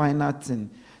fourth and final thing.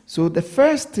 So the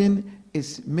first thing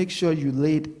is make sure you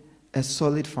laid a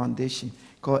solid foundation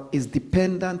because it's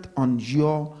dependent on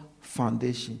your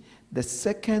foundation. The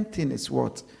second thing is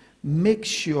what? Make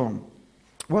sure.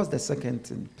 What's the second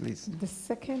thing, please? The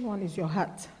second one is your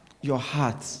heart. Your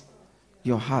heart.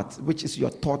 Your heart, which is your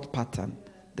thought pattern,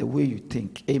 the way you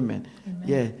think. Amen.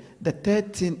 Yeah. The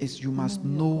third thing is you must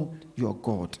know your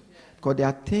God. Because there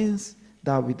are things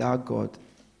that without God,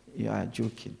 you are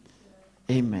joking.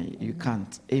 Amen. You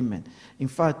can't. Amen. In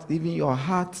fact, even your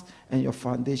heart and your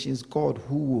foundation is God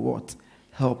who will what?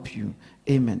 Help you.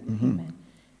 Amen. Amen.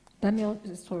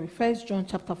 1 John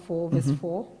chapter 4, verse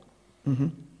 4.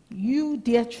 You,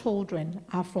 dear children,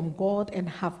 are from God and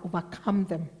have overcome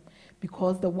them,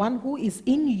 because the one who is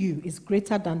in you is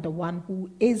greater than the one who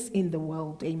is in the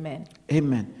world. Amen.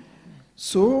 Amen.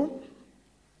 So,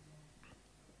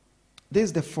 this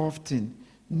is the fourth thing.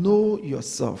 Know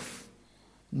yourself.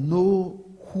 Know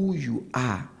who you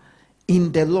are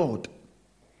in the Lord.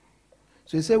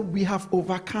 So he said, we have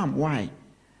overcome. Why?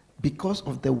 Because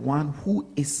of the one who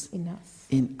is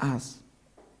in us.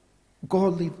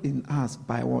 God lives in us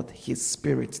by what? His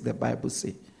Spirit, the Bible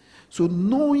says. So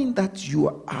knowing that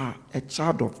you are a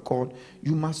child of God,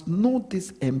 you must know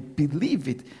this and believe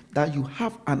it, that you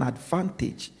have an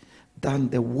advantage than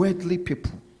the worldly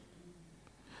people.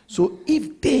 So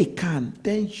if they can,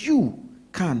 then you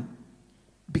can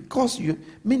because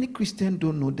many Christians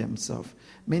don't know themselves.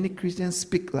 Many Christians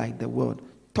speak like the world,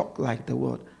 talk like the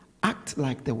world, act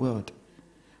like the world.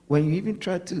 When you even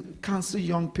try to counsel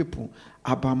young people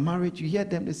about marriage, you hear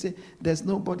them, they say, there's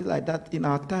nobody like that in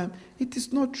our time. It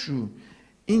is not true.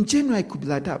 In general, it could be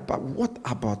like that, but what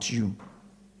about you?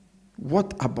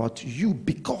 What about you?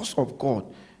 Because of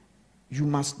God, you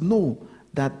must know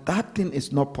that that thing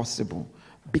is not possible.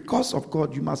 Because of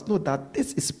God, you must know that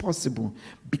this is possible.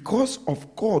 Because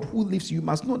of God who lives, you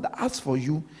must know that as for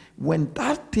you, when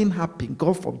that thing happens,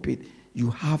 God forbid, you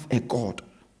have a God.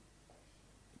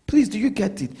 Please, do you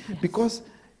get it? Yes. Because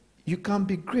you can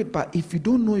be great, but if you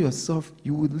don't know yourself,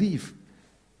 you will live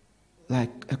like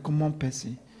a common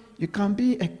person. You can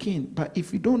be a king, but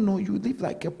if you don't know, you live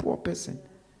like a poor person.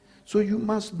 So you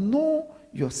must know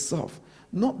yourself,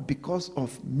 not because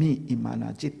of me,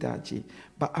 Emmanuel Jetaji,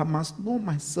 but I must know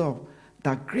myself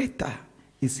that greater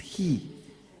is He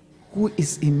who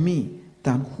is in me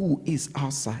than who is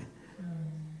outside.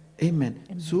 Amen.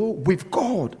 So with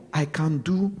God, I can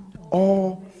do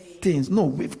all things. No,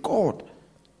 with God.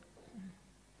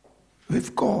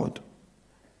 With God.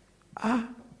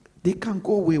 They can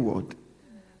go wayward.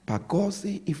 But God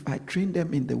says, if I train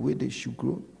them in the way they should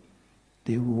grow,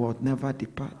 they will never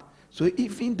depart. So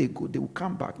even they go, they will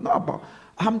come back. Not about,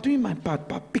 I'm doing my part,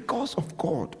 but because of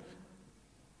God.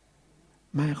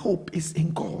 My hope is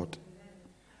in God.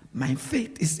 My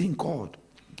faith is in God.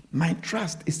 My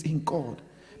trust is in God.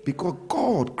 Because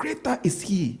God, greater is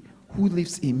He who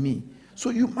lives in me. So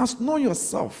you must know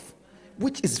yourself,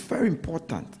 which is very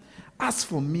important. As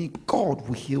for me, God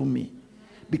will heal me.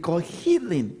 Because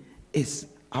healing is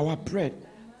our bread.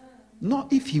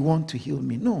 Not if He wants to heal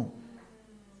me. No.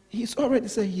 He's already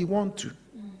said He wants to.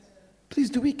 Please,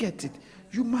 do we get it?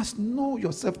 You must know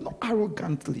yourself, not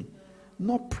arrogantly,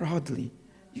 not proudly.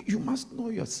 You must know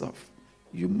yourself.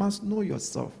 You must know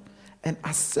yourself and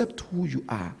accept who you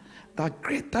are. That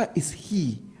greater is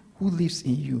He who lives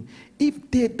in you. If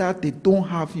they don't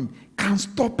have Him can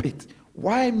stop it,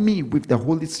 why me with the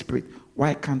Holy Spirit?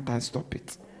 Why can't I stop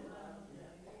it?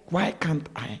 Why can't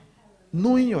I?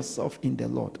 Knowing yourself in the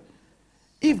Lord.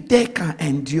 If they can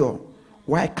endure,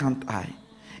 why can't I?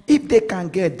 If they can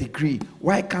get a degree,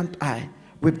 why can't I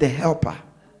with the helper?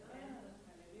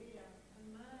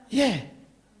 Yeah.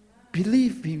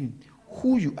 Believe in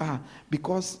who you are.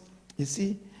 Because, you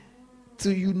see,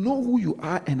 till you know who you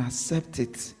are and accept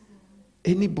it,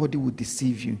 anybody will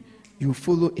deceive you. You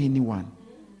follow anyone.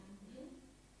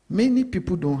 Many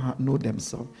people don't know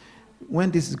themselves.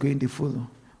 When this is going, they follow.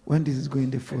 When this is going,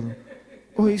 they follow.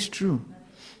 Oh, it's true.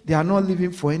 They are not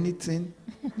living for anything.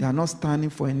 They are not standing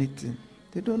for anything.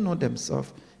 They don't know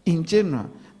themselves in general,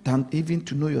 than even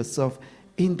to know yourself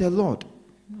in the Lord.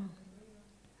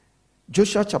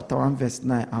 Joshua chapter 1 verse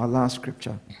 9, our last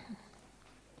scripture.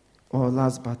 Or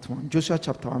last but one. Joshua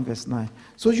chapter 1 verse 9.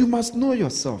 So you must know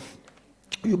yourself.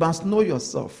 You must know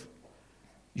yourself.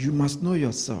 You must know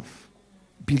yourself.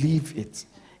 Believe it.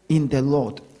 In the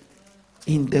Lord.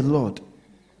 In the Lord.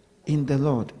 In the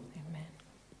Lord. Amen.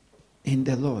 In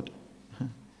the Lord.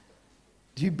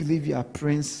 Do you believe you are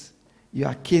prince? You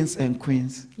are kings and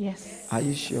queens? Yes. Are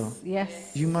you sure?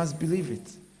 Yes. You must believe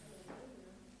it.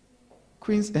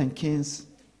 Queens and kings,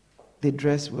 they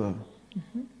dress well.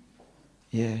 Mm-hmm.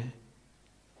 Yeah.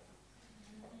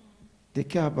 They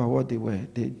care about what they wear.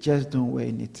 They just don't wear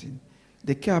anything.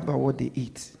 They care about what they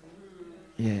eat.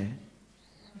 Yeah.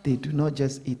 They do not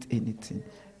just eat anything.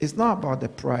 It's not about the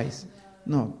price.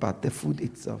 No, but the food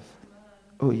itself.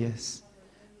 Oh, yes.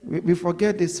 We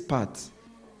forget this part.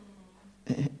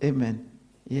 Amen.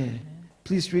 Yeah.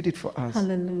 Please read it for us.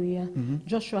 Hallelujah. Mm-hmm.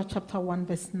 Joshua chapter 1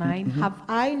 verse 9. Mm-hmm. Have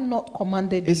I not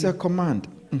commanded It's you? a command.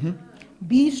 Mm-hmm.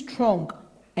 Be strong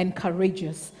and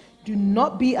courageous. Do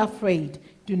not be afraid.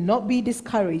 Do not be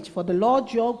discouraged, for the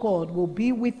Lord your God will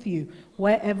be with you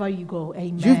wherever you go.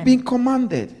 Amen. You've been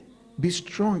commanded. Be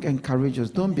strong and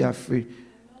courageous. Don't be afraid.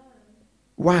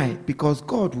 Why? Because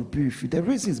God will be with you. The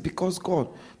reason is because God.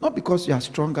 Not because you are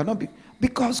stronger.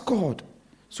 Because God.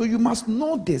 So you must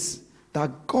know this,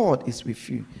 that God is with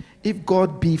you. If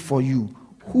God be for you,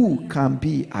 who can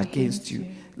be against you?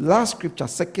 Last scripture,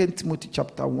 2 Timothy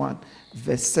chapter 1,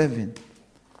 verse 7.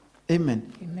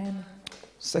 Amen. Amen.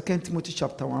 2 Timothy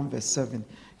chapter 1, verse 7.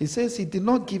 He says He did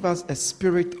not give us a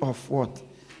spirit of what?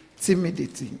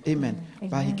 Timidity. Amen.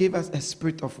 But He gave us a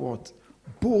spirit of what?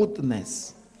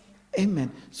 Boldness.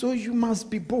 Amen. So you must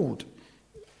be bold.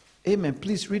 Amen.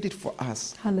 Please read it for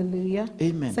us. Hallelujah.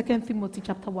 Amen. 2 Timothy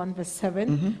chapter 1 verse 7.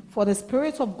 Mm-hmm. For the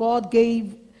Spirit of God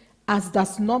gave us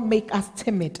does not make us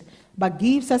timid, but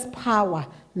gives us power,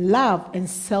 love, and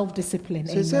self-discipline.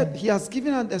 So He said He has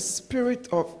given us the spirit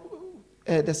of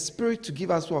the Spirit to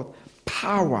give us what?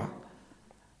 Power,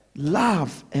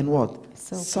 love, and what?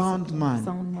 Sound mind.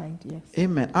 Sound mind, yes.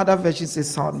 Amen. Other versions say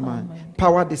sound mind.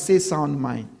 Power, they say sound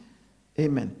mind.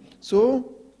 Amen.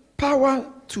 So,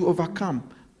 power to overcome,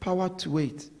 power to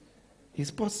wait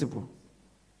is possible.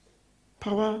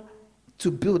 Power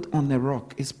to build on a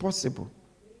rock is possible.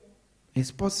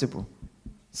 It's possible.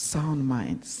 Sound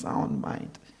mind, sound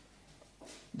mind.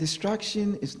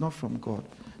 Distraction is not from God.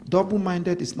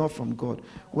 Double-minded is not from God.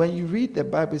 When you read the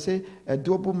Bible, it says a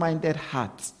double-minded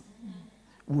heart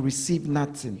will receive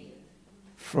nothing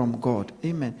from God.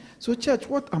 Amen. So, church,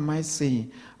 what am I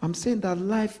saying? I'm saying that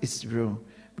life is real.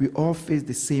 We all face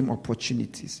the same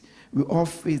opportunities. We all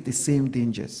face the same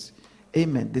dangers.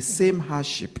 Amen. The same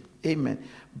hardship. Amen.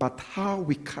 But how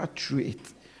we cut through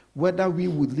it, whether we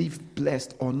will live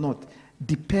blessed or not,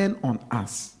 depend on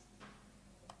us.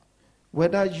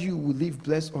 Whether you will live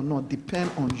blessed or not,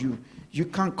 depend on you. You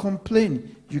can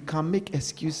complain, you can make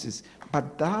excuses,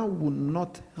 but that will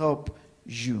not help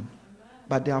you.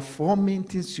 But there are 4 main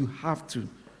things you have to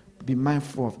be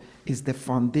mindful of. Is the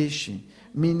foundation,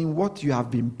 meaning what you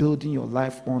have been building your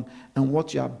life on, and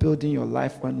what you are building your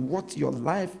life on, what your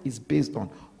life is based on,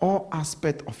 all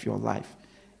aspects of your life.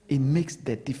 It makes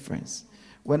the difference.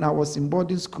 When I was in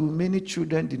boarding school, many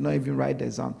children did not even write the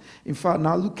exam. In fact,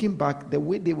 now looking back, the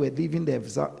way they were living the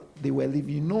exam,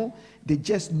 they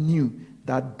just knew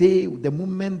that the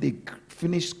moment they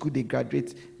finish school, they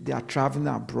graduate, they are traveling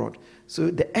abroad.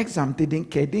 So the exam, they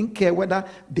didn't care whether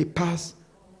they pass.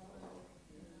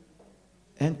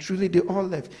 And truly, they all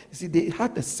left. You see, they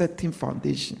had a certain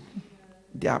foundation.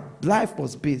 Their life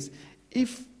was based.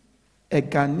 If a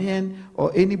Ghanaian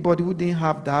or anybody who didn't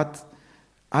have that,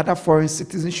 other foreign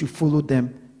citizens should follow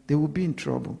them, they will be in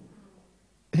trouble.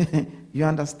 You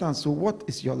understand? So what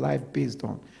is your life based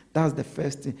on? That's the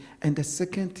first thing. And the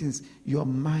second thing is your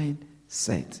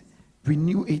mindset.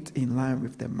 Renew it in line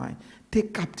with the mind.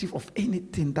 Take captive of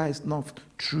anything that is not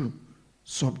true.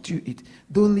 Subdue it.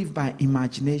 Don't live by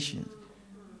imagination.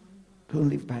 Don't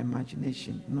live by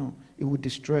imagination. No, it will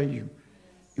destroy you.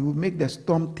 It will make the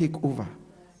storm take over.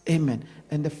 Amen.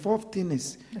 And the fourth thing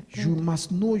is you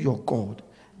must know your God.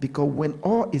 Because when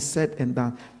all is said and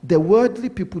done, the worldly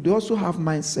people, they also have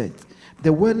mindset.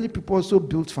 The worldly people also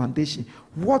build foundation.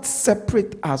 What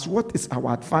separates us, what is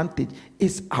our advantage,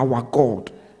 is our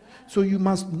God. So you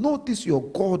must notice your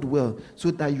God well, so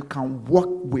that you can work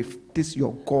with this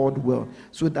your God well,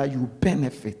 so that you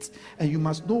benefit. And you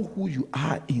must know who you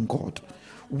are in God.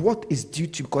 What is due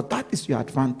to you, because that is your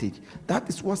advantage. That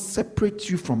is what separates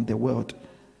you from the world.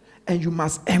 And you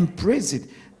must embrace it.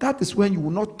 That is when you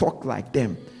will not talk like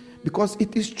them. Because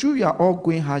it is true you are all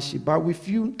going hardship, but with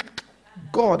you,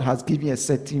 God has given you a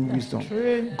certain wisdom.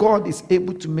 True. God is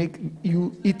able to make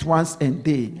you eat once a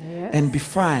day and be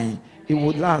fine. It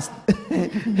will last.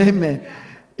 Amen.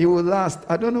 It will last.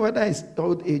 I don't know whether it's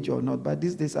old age or not, but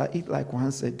these days I eat like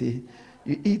once a day.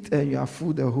 You eat and you are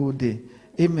full the whole day.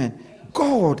 Amen.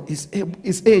 God is able,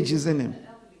 his age, isn't it?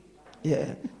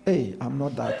 Yeah. Hey, I'm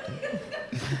not that.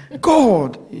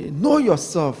 God, know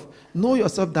yourself. Know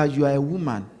yourself that you are a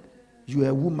woman. You are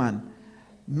a woman.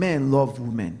 Men love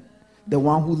women. The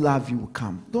one who loves you will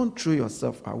come. Don't throw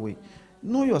yourself away.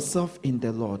 Know yourself in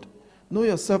the Lord. Know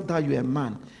yourself that you are a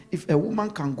man. If a woman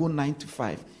can go 9 to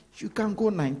 5, you can go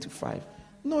 9 to 5.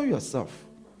 Know yourself.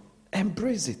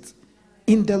 Embrace it.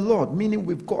 In the Lord, meaning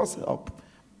with God's help.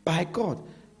 By God.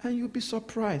 And you'll be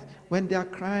surprised. When they are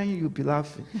crying, you'll be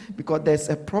laughing. Because there's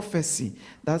a prophecy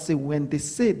that says when they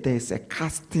say there's a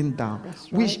casting down,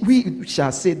 right, we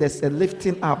shall say there's a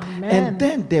lifting up. Amen. And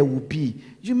then there will be.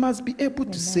 You must be able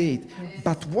to say it. Yes.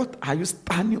 But what are you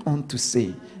standing on to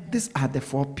say? These are the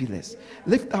 4 pillars.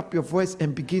 Lift up your voice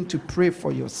and begin to pray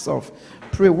for yourself.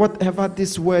 Pray whatever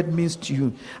this word means to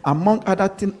you. Among other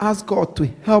things, ask God to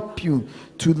help you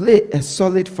to lay a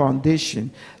solid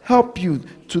foundation. Help you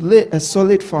to lay a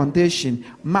solid foundation.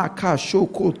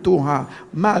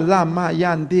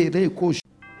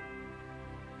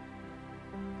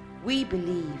 We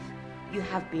believe you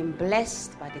have been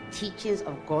blessed by the teachings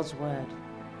of God's word.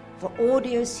 For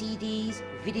audio CDs,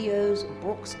 videos,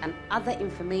 books, and other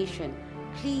information,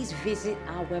 please visit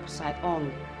our website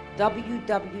on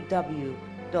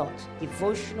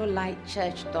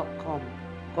www.devotionallightchurch.com.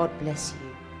 God bless you.